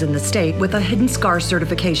surgeons in the state with a hidden scar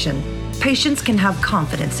certification, patients can have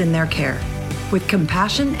confidence in their care. With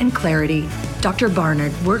compassion and clarity, Dr.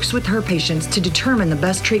 Barnard works with her patients to determine the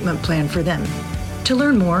best treatment plan for them. To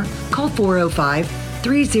learn more, call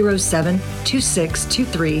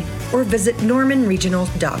 405-307-2623 or visit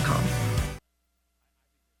normanregional.com.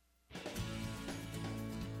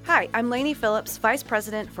 Hi, I'm Lainey Phillips, Vice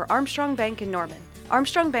President for Armstrong Bank in Norman.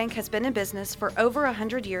 Armstrong Bank has been in business for over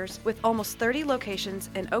 100 years with almost 30 locations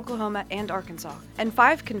in Oklahoma and Arkansas, and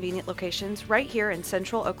 5 convenient locations right here in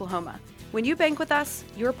central Oklahoma. When you bank with us,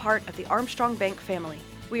 you're part of the Armstrong Bank family.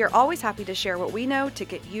 We are always happy to share what we know to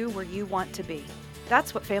get you where you want to be.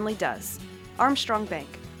 That's what family does. Armstrong Bank.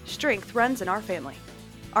 Strength runs in our family.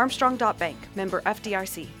 Armstrong.bank, member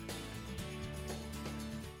FDIC.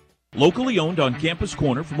 Locally owned on Campus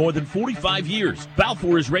Corner for more than 45 years,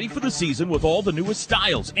 Balfour is ready for the season with all the newest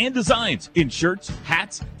styles and designs in shirts,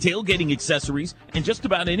 hats, tailgating accessories, and just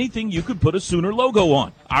about anything you could put a Sooner logo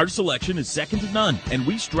on. Our selection is second to none, and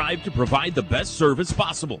we strive to provide the best service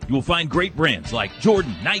possible. You will find great brands like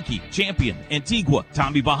Jordan, Nike, Champion, Antigua,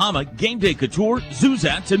 Tommy Bahama, Game Day Couture,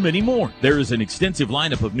 Zuzats, and many more. There is an extensive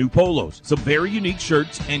lineup of new polos, some very unique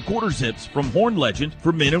shirts, and quarter zips from Horn Legend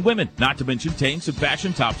for men and women, not to mention tanks and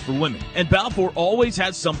fashion tops for women. And Balfour always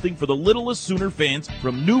has something for the littlest Sooner fans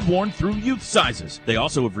from newborn through youth sizes. They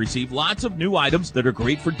also have received lots of new items that are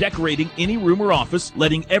great for decorating any room or office,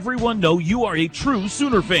 letting everyone know you are a true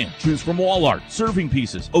Sooner fan. Choose from wall art, serving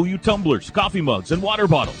pieces, OU tumblers, coffee mugs, and water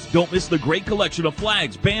bottles. Don't miss the great collection of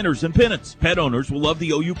flags, banners, and pennants. Pet owners will love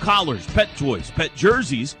the OU collars, pet toys, pet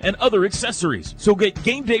jerseys, and other accessories. So get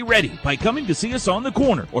game day ready by coming to see us on the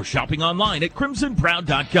corner or shopping online at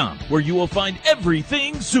crimsonproud.com, where you will find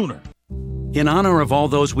everything Sooner. In honor of all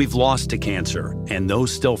those we've lost to cancer and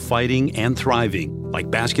those still fighting and thriving,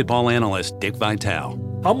 like basketball analyst Dick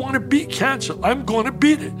Vitale. I want to beat cancer. I'm going to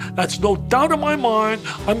beat it. That's no doubt in my mind.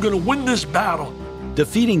 I'm going to win this battle.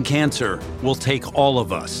 Defeating cancer will take all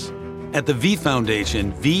of us. At the V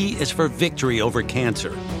Foundation, V is for victory over cancer.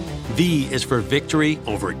 V is for victory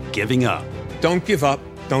over giving up. Don't give up.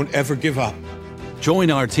 Don't ever give up.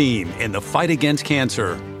 Join our team in the fight against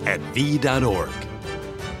cancer at V.org.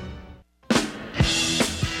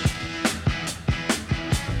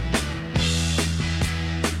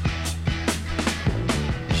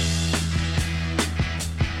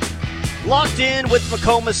 Locked in with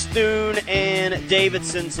McComas, Thune, and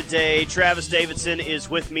Davidson today. Travis Davidson is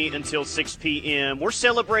with me until 6 p.m. We're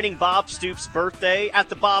celebrating Bob Stoops' birthday at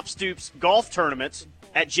the Bob Stoops Golf Tournament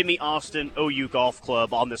at Jimmy Austin OU Golf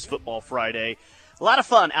Club on this Football Friday. A lot of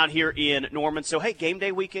fun out here in Norman. So, hey, game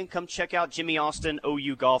day weekend, come check out Jimmy Austin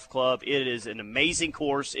OU Golf Club. It is an amazing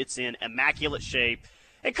course. It's in immaculate shape.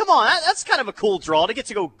 And come on, that's kind of a cool draw to get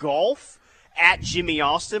to go golf at Jimmy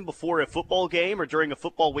Austin before a football game or during a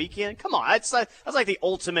football weekend. Come on, that's like the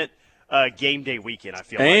ultimate game day weekend, I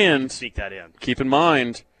feel like. And sneak that in. Keep in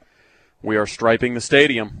mind, we are striping the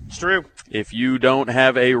stadium. It's true. If you don't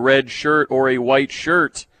have a red shirt or a white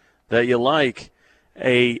shirt that you like,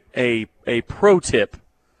 a pro tip,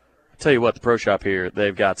 I'll tell you what, the pro shop here,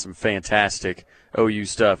 they've got some fantastic OU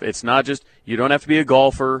stuff. It's not just, you don't have to be a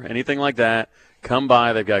golfer, anything like that. Come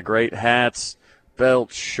by. They've got great hats,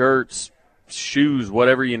 belts, shirts, shoes,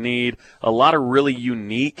 whatever you need. A lot of really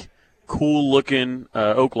unique, cool-looking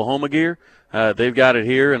Oklahoma gear. They've got it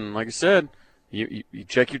here, and like I said, you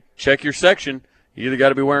check your section. You either got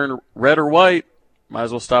to be wearing red or white. Might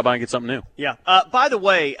as well stop by and get something new. Yeah. By the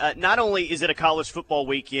way, not only is it a college football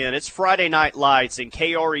weekend, it's Friday Night Lights, and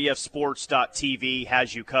KREFsports.tv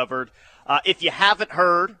has you covered. If you haven't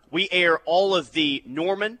heard, we air all of the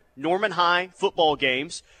Norman High football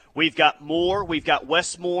games. We've got Moore, we've got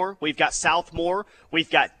Westmore, we've got Southmore, we've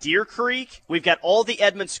got Deer Creek, we've got all the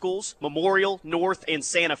Edmond schools, Memorial, North, and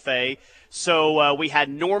Santa Fe. So we had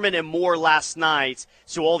Norman and Moore last night,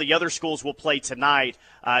 so all the other schools will play tonight.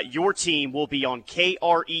 Your team will be on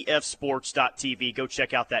KREFsports.tv. Go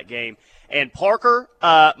check out that game. And Parker,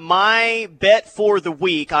 my bet for the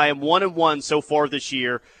week, I am 1-1 so far this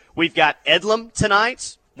year. We've got Edlam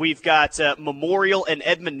tonight. We've got Memorial and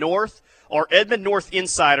Edmond North. Our Edmond North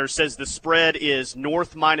insider says the spread is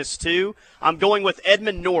North -2. I'm going with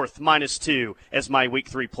Edmond North -2 as my Week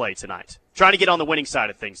 3 play tonight. Trying to get on the winning side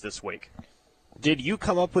of things this week. Did you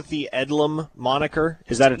come up with the Edlam moniker?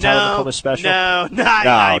 Is that a Tyler McComas special? No,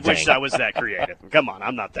 I wish I was that creative. Come on,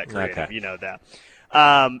 I'm not that creative. Okay. You know that.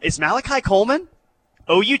 Is Malachi Coleman,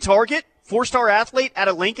 OU target, 4-star athlete out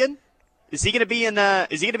of Lincoln? Is he going to be in a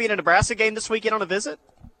Nebraska game this weekend on a visit?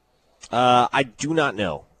 I do not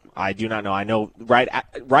know. I know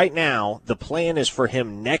right now the plan is for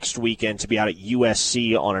him next weekend to be out at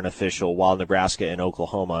USC on an official while Nebraska and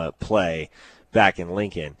Oklahoma play back in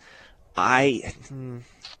Lincoln.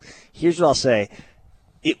 Here's what I'll say.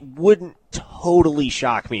 It wouldn't totally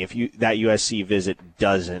shock me if that USC visit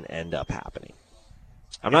doesn't end up happening.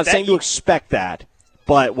 I'm not saying to expect that,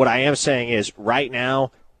 but what I am saying is right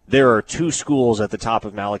now there are 2 schools at the top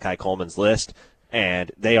of Malachi Coleman's list,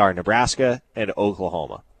 and they are Nebraska and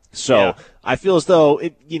Oklahoma. So I feel as though,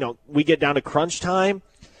 we get down to crunch time.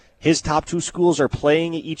 His top two schools are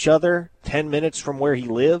playing each other 10 minutes from where he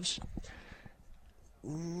lives.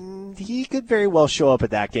 He could very well show up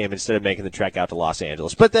at that game instead of making the trek out to Los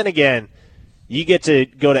Angeles. But then again, you get to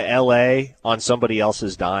go to L.A. on somebody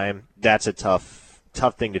else's dime. That's a tough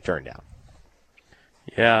thing to turn down.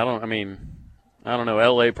 Yeah, I don't know.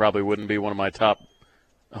 L.A. probably wouldn't be one of my top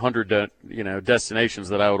 100, destinations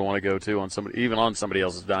that I would want to go to on somebody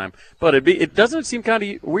else's dime. But it doesn't seem kind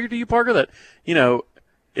of weird to you, Parker, that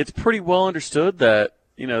it's pretty well understood that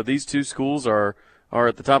these two schools are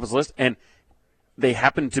at the top of the list, and they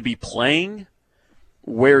happen to be playing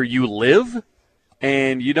where you live,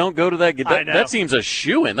 and you don't go to that. That seems a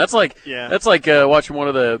shoo-in. That's like watching one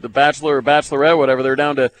of the Bachelor or Bachelorette, whatever.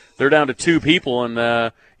 They're down to two people,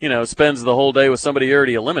 and spends the whole day with somebody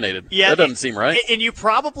already eliminated. Yeah, that doesn't seem right. And you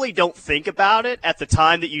probably don't think about it at the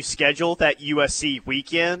time that you schedule that USC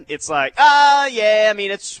weekend. It's like,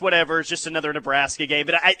 it's whatever. It's just another Nebraska game.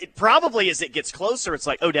 But it probably as it gets closer, it's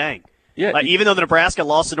like, oh dang. Yeah, even though the Nebraska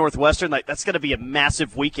lost to Northwestern, that's going to be a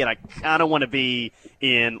massive weekend. I kind of want to be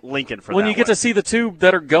in Lincoln for that. When you get to see the two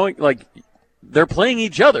that are going, they're playing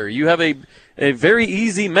each other. You have a very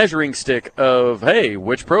easy measuring stick of, hey,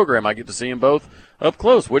 which program I get to see them both up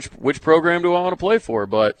close. Which program do I want to play for?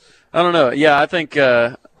 But I don't know. Yeah, I think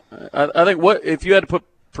what if you had to put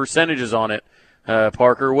percentages on it,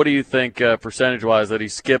 Parker? What do you think percentage-wise that he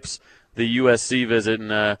skips the USC visit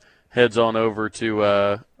and heads on over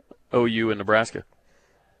to OU in Nebraska?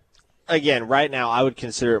 Again, right now I would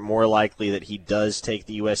consider it more likely that he does take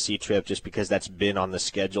the USC trip just because that's been on the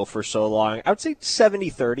schedule for so long. I would say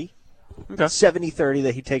 70-30. Okay. 70-30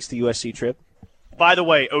 that he takes the USC trip. By the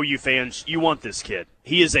way, OU fans, you want this kid.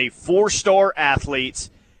 He is a 4-star athlete.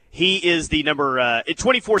 He is the number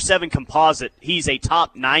 24/7 composite. He's a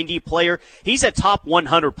top 90 player. He's a top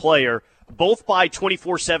 100 player, both by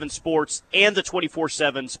 24/7 Sports and the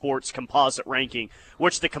 24/7 Sports composite ranking,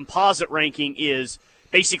 which the composite ranking is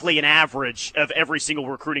basically an average of every single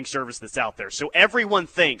recruiting service that's out there. So everyone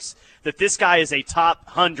thinks that this guy is a top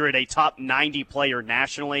 100, a top 90 player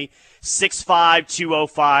nationally, 6'5",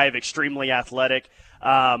 205, extremely athletic.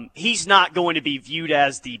 He's not going to be viewed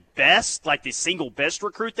as the best, like the single best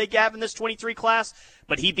recruit they have in this 23 class,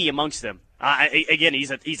 but he'd be amongst them. Again,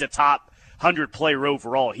 he's a top 100 player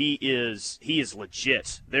overall. He is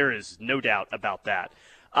legit. There is no doubt about that.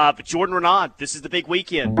 But Jordan Renaud, this is the big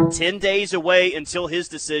weekend. 10 days away until his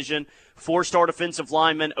decision. 4-star defensive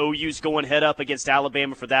lineman. OU's going head up against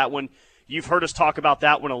Alabama for that one. You've heard us talk about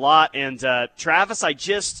that one a lot. And Travis,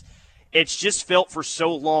 it's just felt for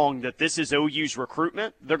so long that this is OU's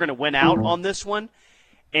recruitment. They're going to win out on this one.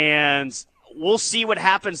 And we'll see what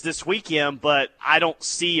happens this weekend, but I don't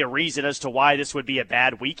see a reason as to why this would be a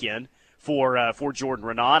bad weekend for Jordan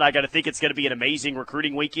Renaud. I got to think it's going to be an amazing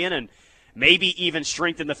recruiting weekend, and maybe even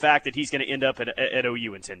strengthen the fact that he's going to end up at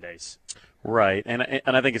OU in 10 days. Right, and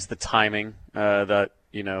I think it's the timing that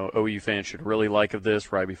OU fans should really like of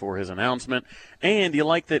this right before his announcement, and you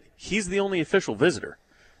like that he's the only official visitor.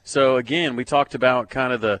 So again, we talked about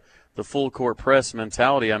kind of the full court press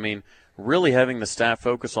mentality. I mean, really having the staff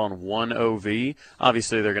focus on one OV.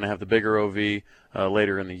 Obviously, they're going to have the bigger OV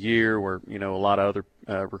later in the year, where a lot of other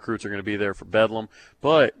recruits are going to be there for Bedlam,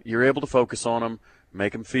 but you're able to focus on them.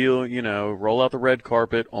 Make him feel, roll out the red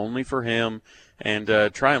carpet only for him, and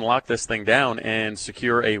try and lock this thing down and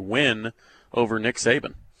secure a win over Nick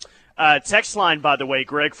Saban. Text line, by the way,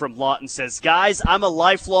 Greg from Lawton says, guys, I'm a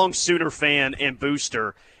lifelong Sooner fan and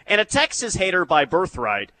booster, and a Texas hater by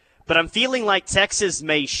birthright, but I'm feeling like Texas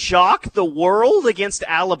may shock the world against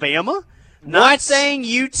Alabama. Not saying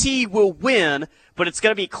UT will win, but it's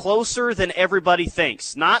going to be closer than everybody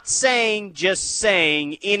thinks. Not saying, just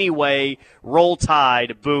saying. Anyway, roll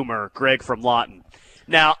tide, boomer. Greg from Lawton.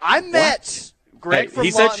 Now, I met Greg from Lawton.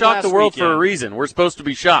 He said shock the world weekend. For a reason. We're supposed to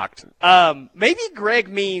be shocked. Maybe Greg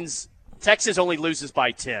means Texas only loses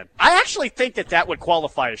by 10. I actually think that would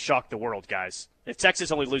qualify as shock the world, guys, if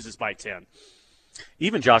Texas only loses by 10.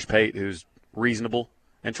 Even Josh Pate, who's reasonable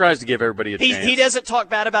and tries to give everybody a chance. He doesn't talk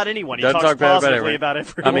bad about anyone. He talks positively about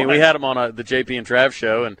everyone. I mean, we had him on the JP and Trav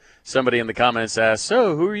show, and somebody in the comments asked,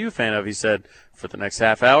 so who are you a fan of? He said, for the next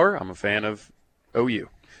half hour, I'm a fan of OU.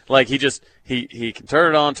 Like, he can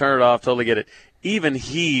turn it on, turn it off, totally get it. Even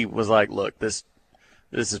he was like, look, this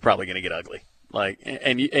is probably going to get ugly. Like,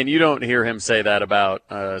 and you don't hear him say that about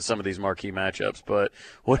some of these marquee matchups. But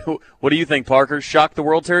what do you think, Parker? Shock the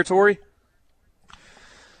world territory?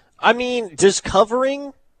 I mean, does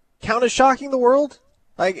covering count as shocking the world?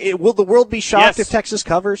 Will the world be shocked if Texas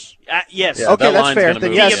covers? Yes. Yeah, okay, that's fair.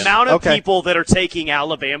 Then yes. The amount of people that are taking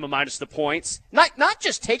Alabama minus the points, not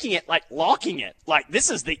just taking it, like locking it. Like,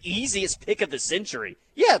 this is the easiest pick of the century.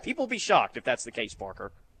 Yeah, people will be shocked if that's the case,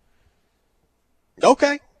 Parker.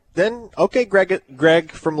 Okay. Then,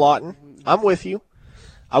 Greg from Lawton, I'm with you.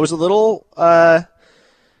 I was a little,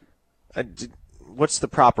 what's the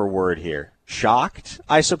proper word here? Shocked,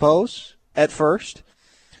 I suppose, at first.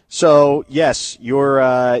 So, yes,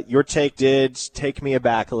 your take did take me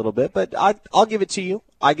aback a little bit, but I'll give it to you.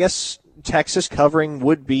 I guess Texas covering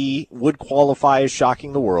would qualify as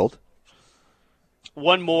shocking the world.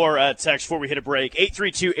 One more text before we hit a break.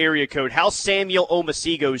 832 area code. How's Samuel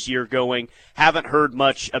Omasigo's year going? Haven't heard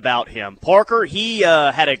much about him. Parker, he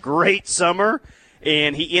had a great summer,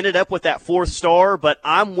 and he ended up with that 4th star, but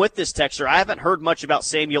I'm with this texter. I haven't heard much about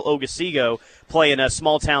Samuel Omasigo playing a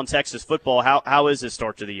small-town Texas football. How is his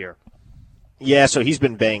start to the year? Yeah, so he's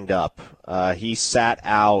been banged up. He sat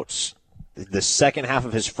out the second half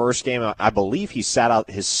of his first game. I believe he sat out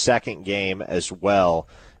his second game as well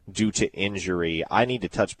due to injury. I need to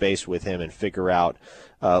touch base with him and figure out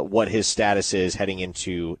what his status is heading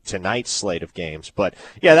into tonight's slate of games. But,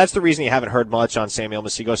 yeah, that's the reason you haven't heard much on Samuel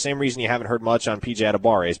Omasigo. Same reason you haven't heard much on P.J.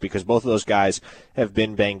 Adebawore is because both of those guys have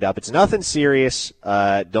been banged up. It's nothing serious.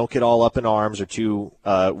 Don't get all up in arms or too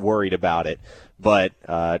worried about it. But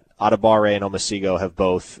Adebawore and Omasigo have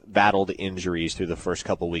both battled injuries through the first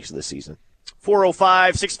couple weeks of the season.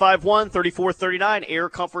 405-651-3439, Air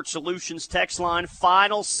Comfort Solutions text line.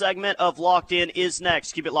 Final segment of Locked In is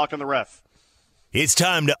next. Keep it locked on the Ref. It's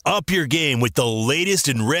time to up your game with the latest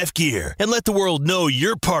in ref gear and let the world know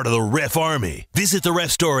you're part of the Ref Army. Visit the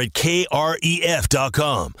Ref store at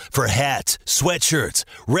kref.com for hats, sweatshirts,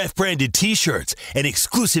 Ref-branded T-shirts, and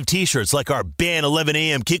exclusive T-shirts like our Ban 11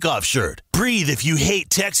 a.m. kickoff shirt. Breathe if you hate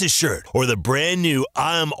Texas shirt or the brand new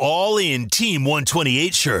I'm All In Team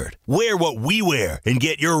 128 shirt. Wear what we wear and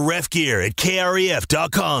get your ref gear at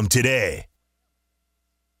kref.com today.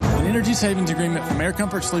 An energy savings agreement from Air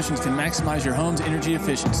Comfort Solutions can maximize your home's energy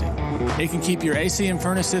efficiency. It can keep your AC and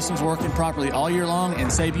furnace systems working properly all year long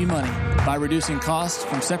and save you money by reducing costs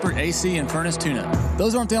from separate AC and furnace tune-up.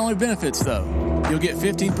 Those aren't the only benefits, though. You'll get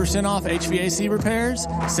 15% off HVAC repairs,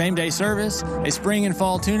 same-day service, a spring and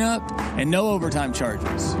fall tune-up, and no overtime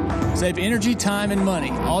charges. Save energy, time, and money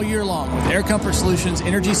all year long with Air Comfort Solutions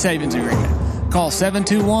Energy Savings Agreement. Call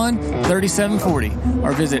 721-3740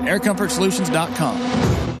 or visit aircomfortsolutions.com.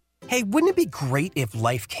 Hey, wouldn't it be great if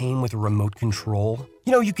life came with a remote control?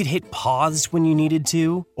 You know, you could hit pause when you needed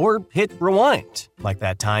to, or hit rewind, like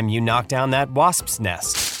that time you knocked down that wasp's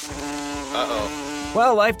nest. Uh-oh.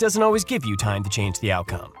 Well, life doesn't always give you time to change the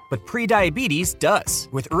outcome, but prediabetes does.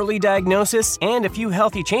 With early diagnosis and a few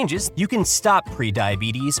healthy changes, you can stop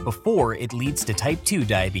prediabetes before it leads to type 2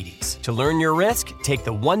 diabetes. To learn your risk, take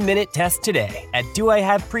the 1-minute test today at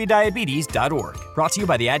doihaveprediabetes.org. Brought to you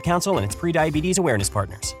by the Ad Council and its prediabetes awareness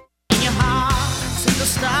partners.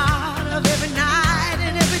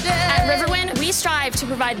 At Riverwind, we strive to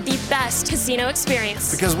provide the best casino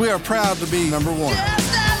experience. Because we are proud to be number one.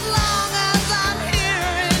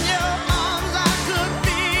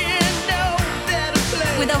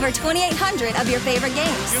 With over 2,800 of your favorite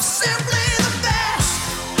games. You're simply the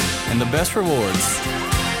best. And the best rewards.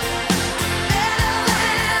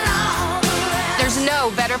 There's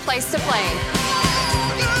no better place to play.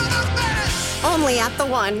 Only at the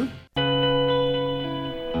One.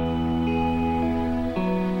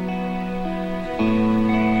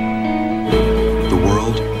 The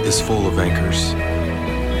world is full of anchors,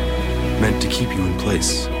 meant to keep you in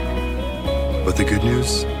place. But the good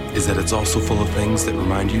news is that it's also full of things that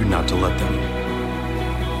remind you not to let them.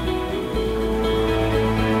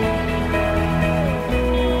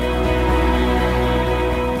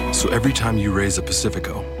 So every time you raise a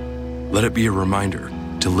Pacifico, let it be a reminder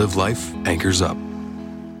to live life anchors up.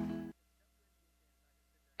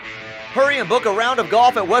 Hurry and book a round of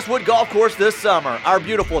golf at Westwood Golf Course this summer. Our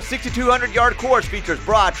beautiful 6,200-yard course features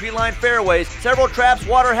broad tree-lined fairways, several traps,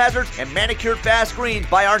 water hazards, and manicured fast greens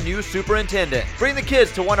by our new superintendent. Bring the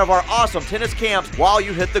kids to one of our awesome tennis camps while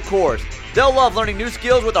you hit the course. They'll love learning new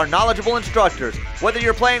skills with our knowledgeable instructors. Whether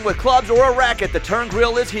you're playing with clubs or a racket, the Turn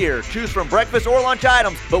Grill is here. Choose from breakfast or lunch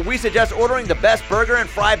items, but we suggest ordering the best burger and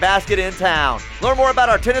fry basket in town. Learn more about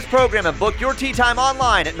our tennis program and book your tee time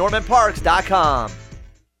online at normanparks.com.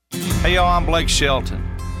 Hey y'all, I'm Blake Shelton.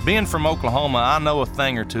 Being from Oklahoma, I know a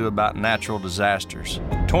thing or two about natural disasters.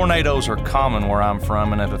 Tornadoes are common where I'm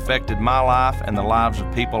from and have affected my life and the lives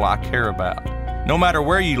of people I care about. No matter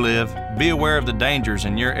where you live, be aware of the dangers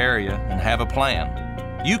in your area and have a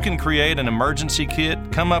plan. You can create an emergency kit,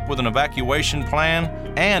 come up with an evacuation plan,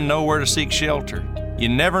 and know where to seek shelter. You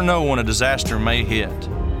never know when a disaster may hit.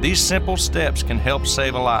 These simple steps can help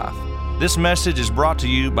save a life. This message is brought to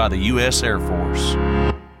you by the U.S. Air Force.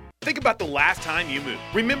 Think about the last time you moved.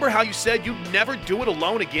 Remember how you said you'd never do it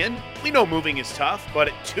alone again? We know moving is tough, but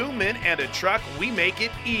at 2 Men and a Truck, we make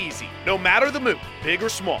it easy. No matter the move, big or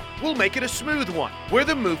small, we'll make it a smooth one. We're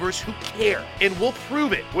the movers who care, and we'll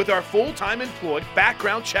prove it with our full-time employed,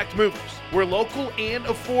 background-checked movers. We're local and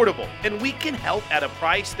affordable, and we can help at a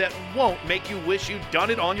price that won't make you wish you'd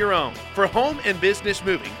done it on your own. For home and business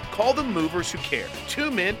moving, call the movers who care.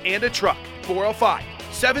 2 Men and a Truck,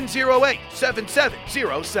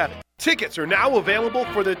 405-708-7707. Tickets are now available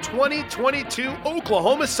for the 2022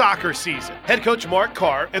 Oklahoma soccer season. Head coach Mark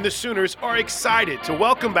Carr and the Sooners are excited to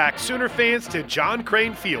welcome back Sooner fans to John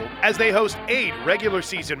Crane Field as they host 8 regular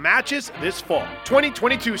season matches this fall.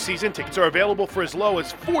 2022 season tickets are available for as low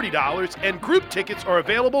as $40, and group tickets are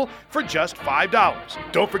available for just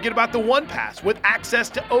 $5. Don't forget about the One Pass with access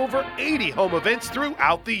to over 80 home events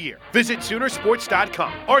throughout the year. Visit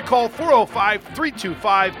Soonersports.com or call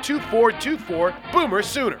 405-325-2424 Boomer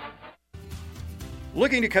Sooner.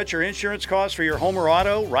 Looking to cut your insurance costs for your home or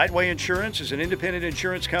auto? Right Way Insurance is an independent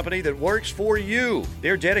insurance company that works for you.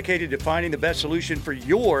 They're dedicated to finding the best solution for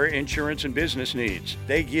your insurance and business needs.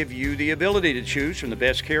 They give you the ability to choose from the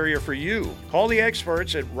best carrier for you. Call the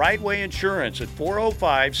experts at Right Way Insurance at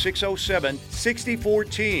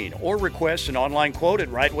 405-607-6014 or request an online quote at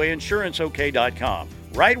rightwayinsuranceok.com.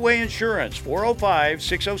 Right Way Insurance,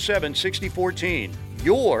 405-607-6014.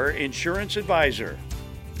 Your insurance advisor.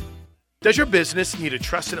 Does your business need a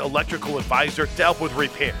trusted electrical advisor to help with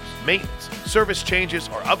repairs, maintenance, service changes,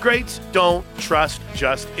 or upgrades? Don't trust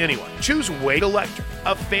just anyone. Choose Wade Electric,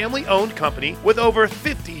 a family-owned company with over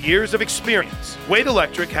 50 years of experience. Wade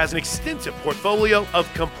Electric has an extensive portfolio of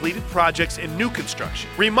completed projects in new construction,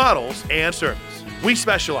 remodels, and service. We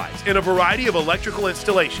specialize in a variety of electrical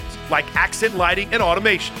installations like accent lighting and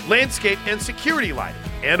automation, landscape and security lighting,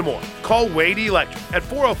 and more. Call Wade Electric at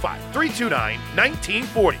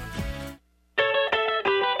 405-329-1940.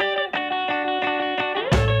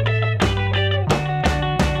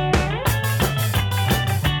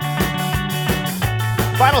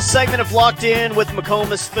 Final segment of Locked In with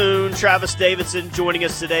McComas Thune. Travis Davidson joining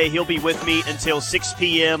us today. He'll be with me until 6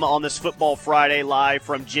 p.m. on this Football Friday live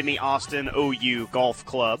from Jimmy Austin OU Golf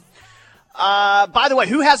Club. By the way,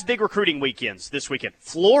 who has big recruiting weekends this weekend?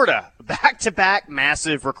 Florida. Back-to-back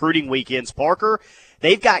massive recruiting weekends. Parker,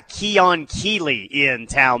 they've got Keon Keeley in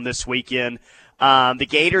town this weekend. The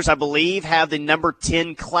Gators, I believe, have the number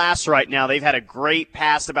 10 class right now. They've had a great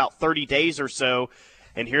past about 30 days or so.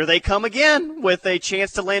 And here they come again with a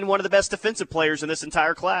chance to land one of the best defensive players in this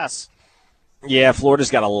entire class. Yeah,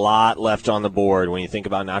 Florida's got a lot left on the board when you think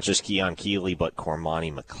about not just Keon Keeley, but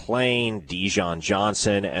Cormani McClain, Dijon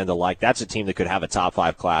Johnson, and the like. That's a team that could have a top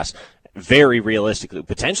 5 class, very realistically,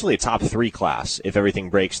 potentially a top 3 class if everything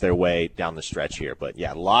breaks their way down the stretch here. But,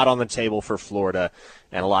 yeah, a lot on the table for Florida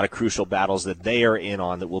and a lot of crucial battles that they are in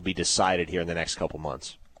on that will be decided here in the next couple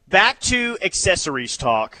months. Back to accessories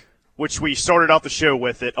talk, which we started off the show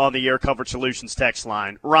with it on the Air Comfort Solutions text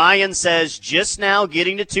line. Ryan says, just now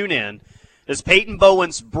getting to tune in. Does Peyton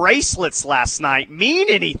Bowen's bracelets last night mean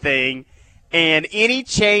anything, and any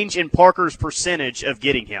change in Parker's percentage of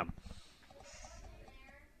getting him?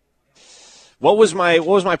 What was my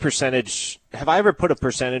percentage? Have I ever put a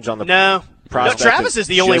percentage on the prospect? No, Travis is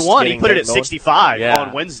the only one. He put it at 65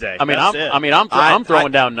 on Wednesday. I'm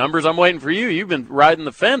throwing down numbers. I'm waiting for you. You've been riding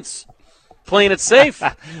the fence. Playing it safe.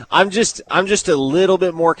 I'm just a little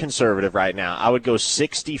bit more conservative right now. I would go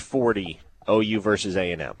 60-40 OU versus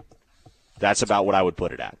A&M. That's about what I would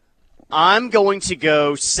put it at. I'm going to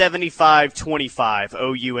go 75-25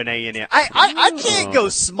 OU and A&M. I can't go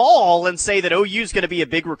small and say that OU is going to be a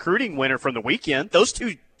big recruiting winner from the weekend. Those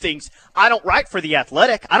two things, I don't write for The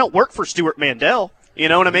Athletic. I don't work for Stuart Mandel. You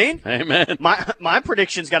know what I mean? Amen. My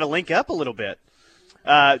prediction's got to link up a little bit.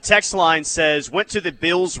 Text line says, went to the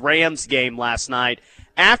Bills-Rams game last night.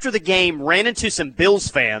 After the game, ran into some Bills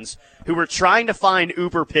fans who were trying to find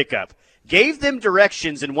Uber pickup. Gave them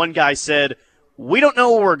directions, and one guy said, we don't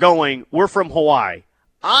know where we're going. We're from Hawaii.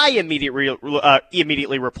 I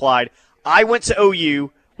immediately replied, I went to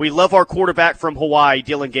OU. We love our quarterback from Hawaii,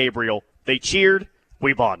 Dylan Gabriel. They cheered.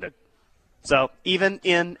 We bonded. So even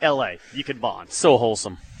in L.A., you can bond. So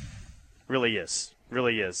wholesome. Really is.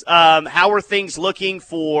 Really is. How are things looking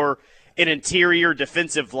for an interior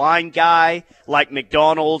defensive line guy like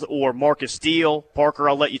McDonald or Marcus Steele? Parker,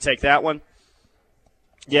 I'll let you take that one.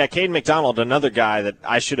 Yeah, Caden McDonald, another guy that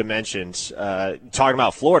I should have mentioned, talking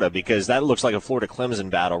about Florida, because that looks like a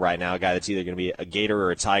Florida-Clemson battle right now, a guy that's either going to be a Gator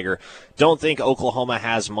or a Tiger. Don't think Oklahoma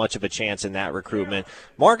has much of a chance in that recruitment.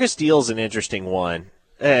 Marcus Deal's an interesting one.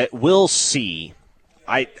 We'll see.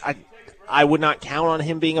 I would not count on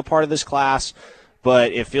him being a part of this class,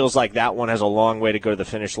 but it feels like that one has a long way to go to the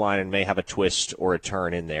finish line and may have a twist or a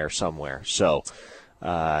turn in there somewhere. So,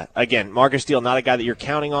 again, Marcus Deal, not a guy that you're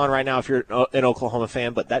counting on right now if you're an Oklahoma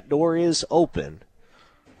fan, but that door is open.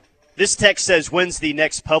 This text says, when's the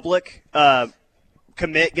next public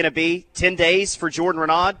commit going to be? 10 days for Jordan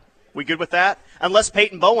Renaud? We good with that? Unless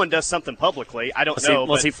Peyton Bowen does something publicly. I don't know.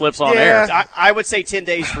 Unless he flips on air. I would say 10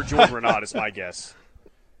 days for Jordan Renaud is my guess.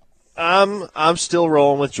 I'm still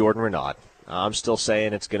rolling with Jordan Renaud. I'm still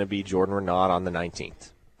saying it's going to be Jordan Renaud on the 19th.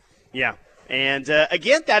 Yeah. And,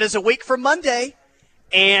 again, that is a week from Monday.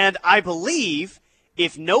 And I believe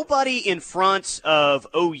if nobody in front of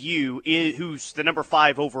OU, who's the number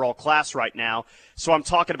 5 overall class right now, so I'm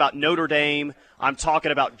talking about Notre Dame, I'm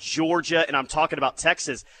talking about Georgia, and I'm talking about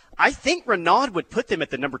Texas, I think Renaud would put them at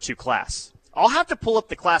the number 2 class. I'll have to pull up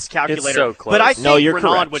the class calculator. It's so close. But I think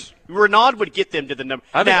Renaud would get them to the number.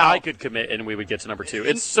 I think I could commit and we would get to number 2.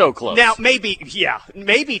 It's so close. Now, maybe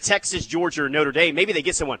Texas, Georgia, or Notre Dame, maybe they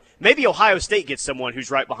get someone. Maybe Ohio State gets someone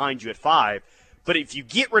who's right behind you at 5. But if you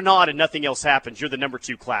get Renaud and nothing else happens, you're the number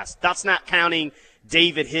 2 class. That's not counting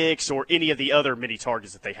David Hicks or any of the other mini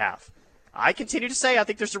targets that they have. I continue to say I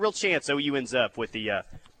think there's a real chance OU ends up with the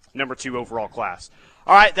number 2 overall class.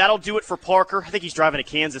 All right, that'll do it for Parker. I think he's driving to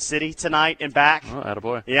Kansas City tonight and back. Oh,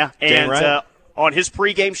 attaboy. Yeah, and right. On his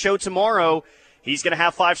pregame show tomorrow, he's going to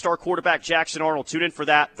have 5-star quarterback Jackson Arnold. Tune in for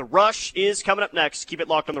that. The Rush is coming up next. Keep it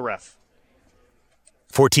locked on the Ref.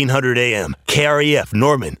 1400 AM, KREF,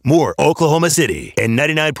 Norman, Moore, Oklahoma City, and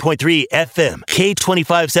 99.3 FM,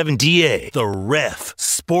 K257DA, The Ref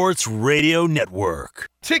Sports Radio Network.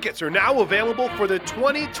 Tickets are now available for the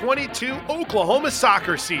 2022 Oklahoma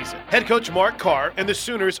soccer season. Head coach Mark Carr and the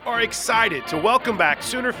Sooners are excited to welcome back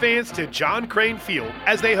Sooner fans to John Crane Field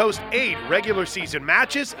as they host 8 regular season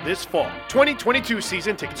matches this fall. 2022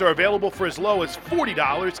 season tickets are available for as low as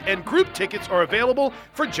 $40, and group tickets are available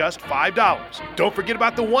for just $5. Don't forget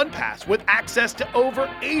about the One Pass with access to over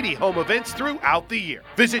 80 home events throughout the year.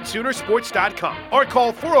 Visit Soonersports.com or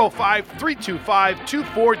call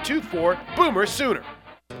 405-325-2424 Boomer Sooner.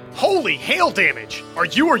 Holy hail damage! Are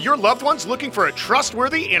you or your loved ones looking for a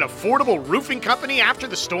trustworthy and affordable roofing company after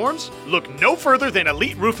the storms? Look no further than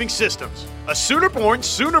Elite Roofing Systems, a Sooner-born,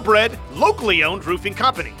 Sooner-bred, locally owned roofing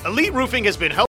company. Elite Roofing has been helping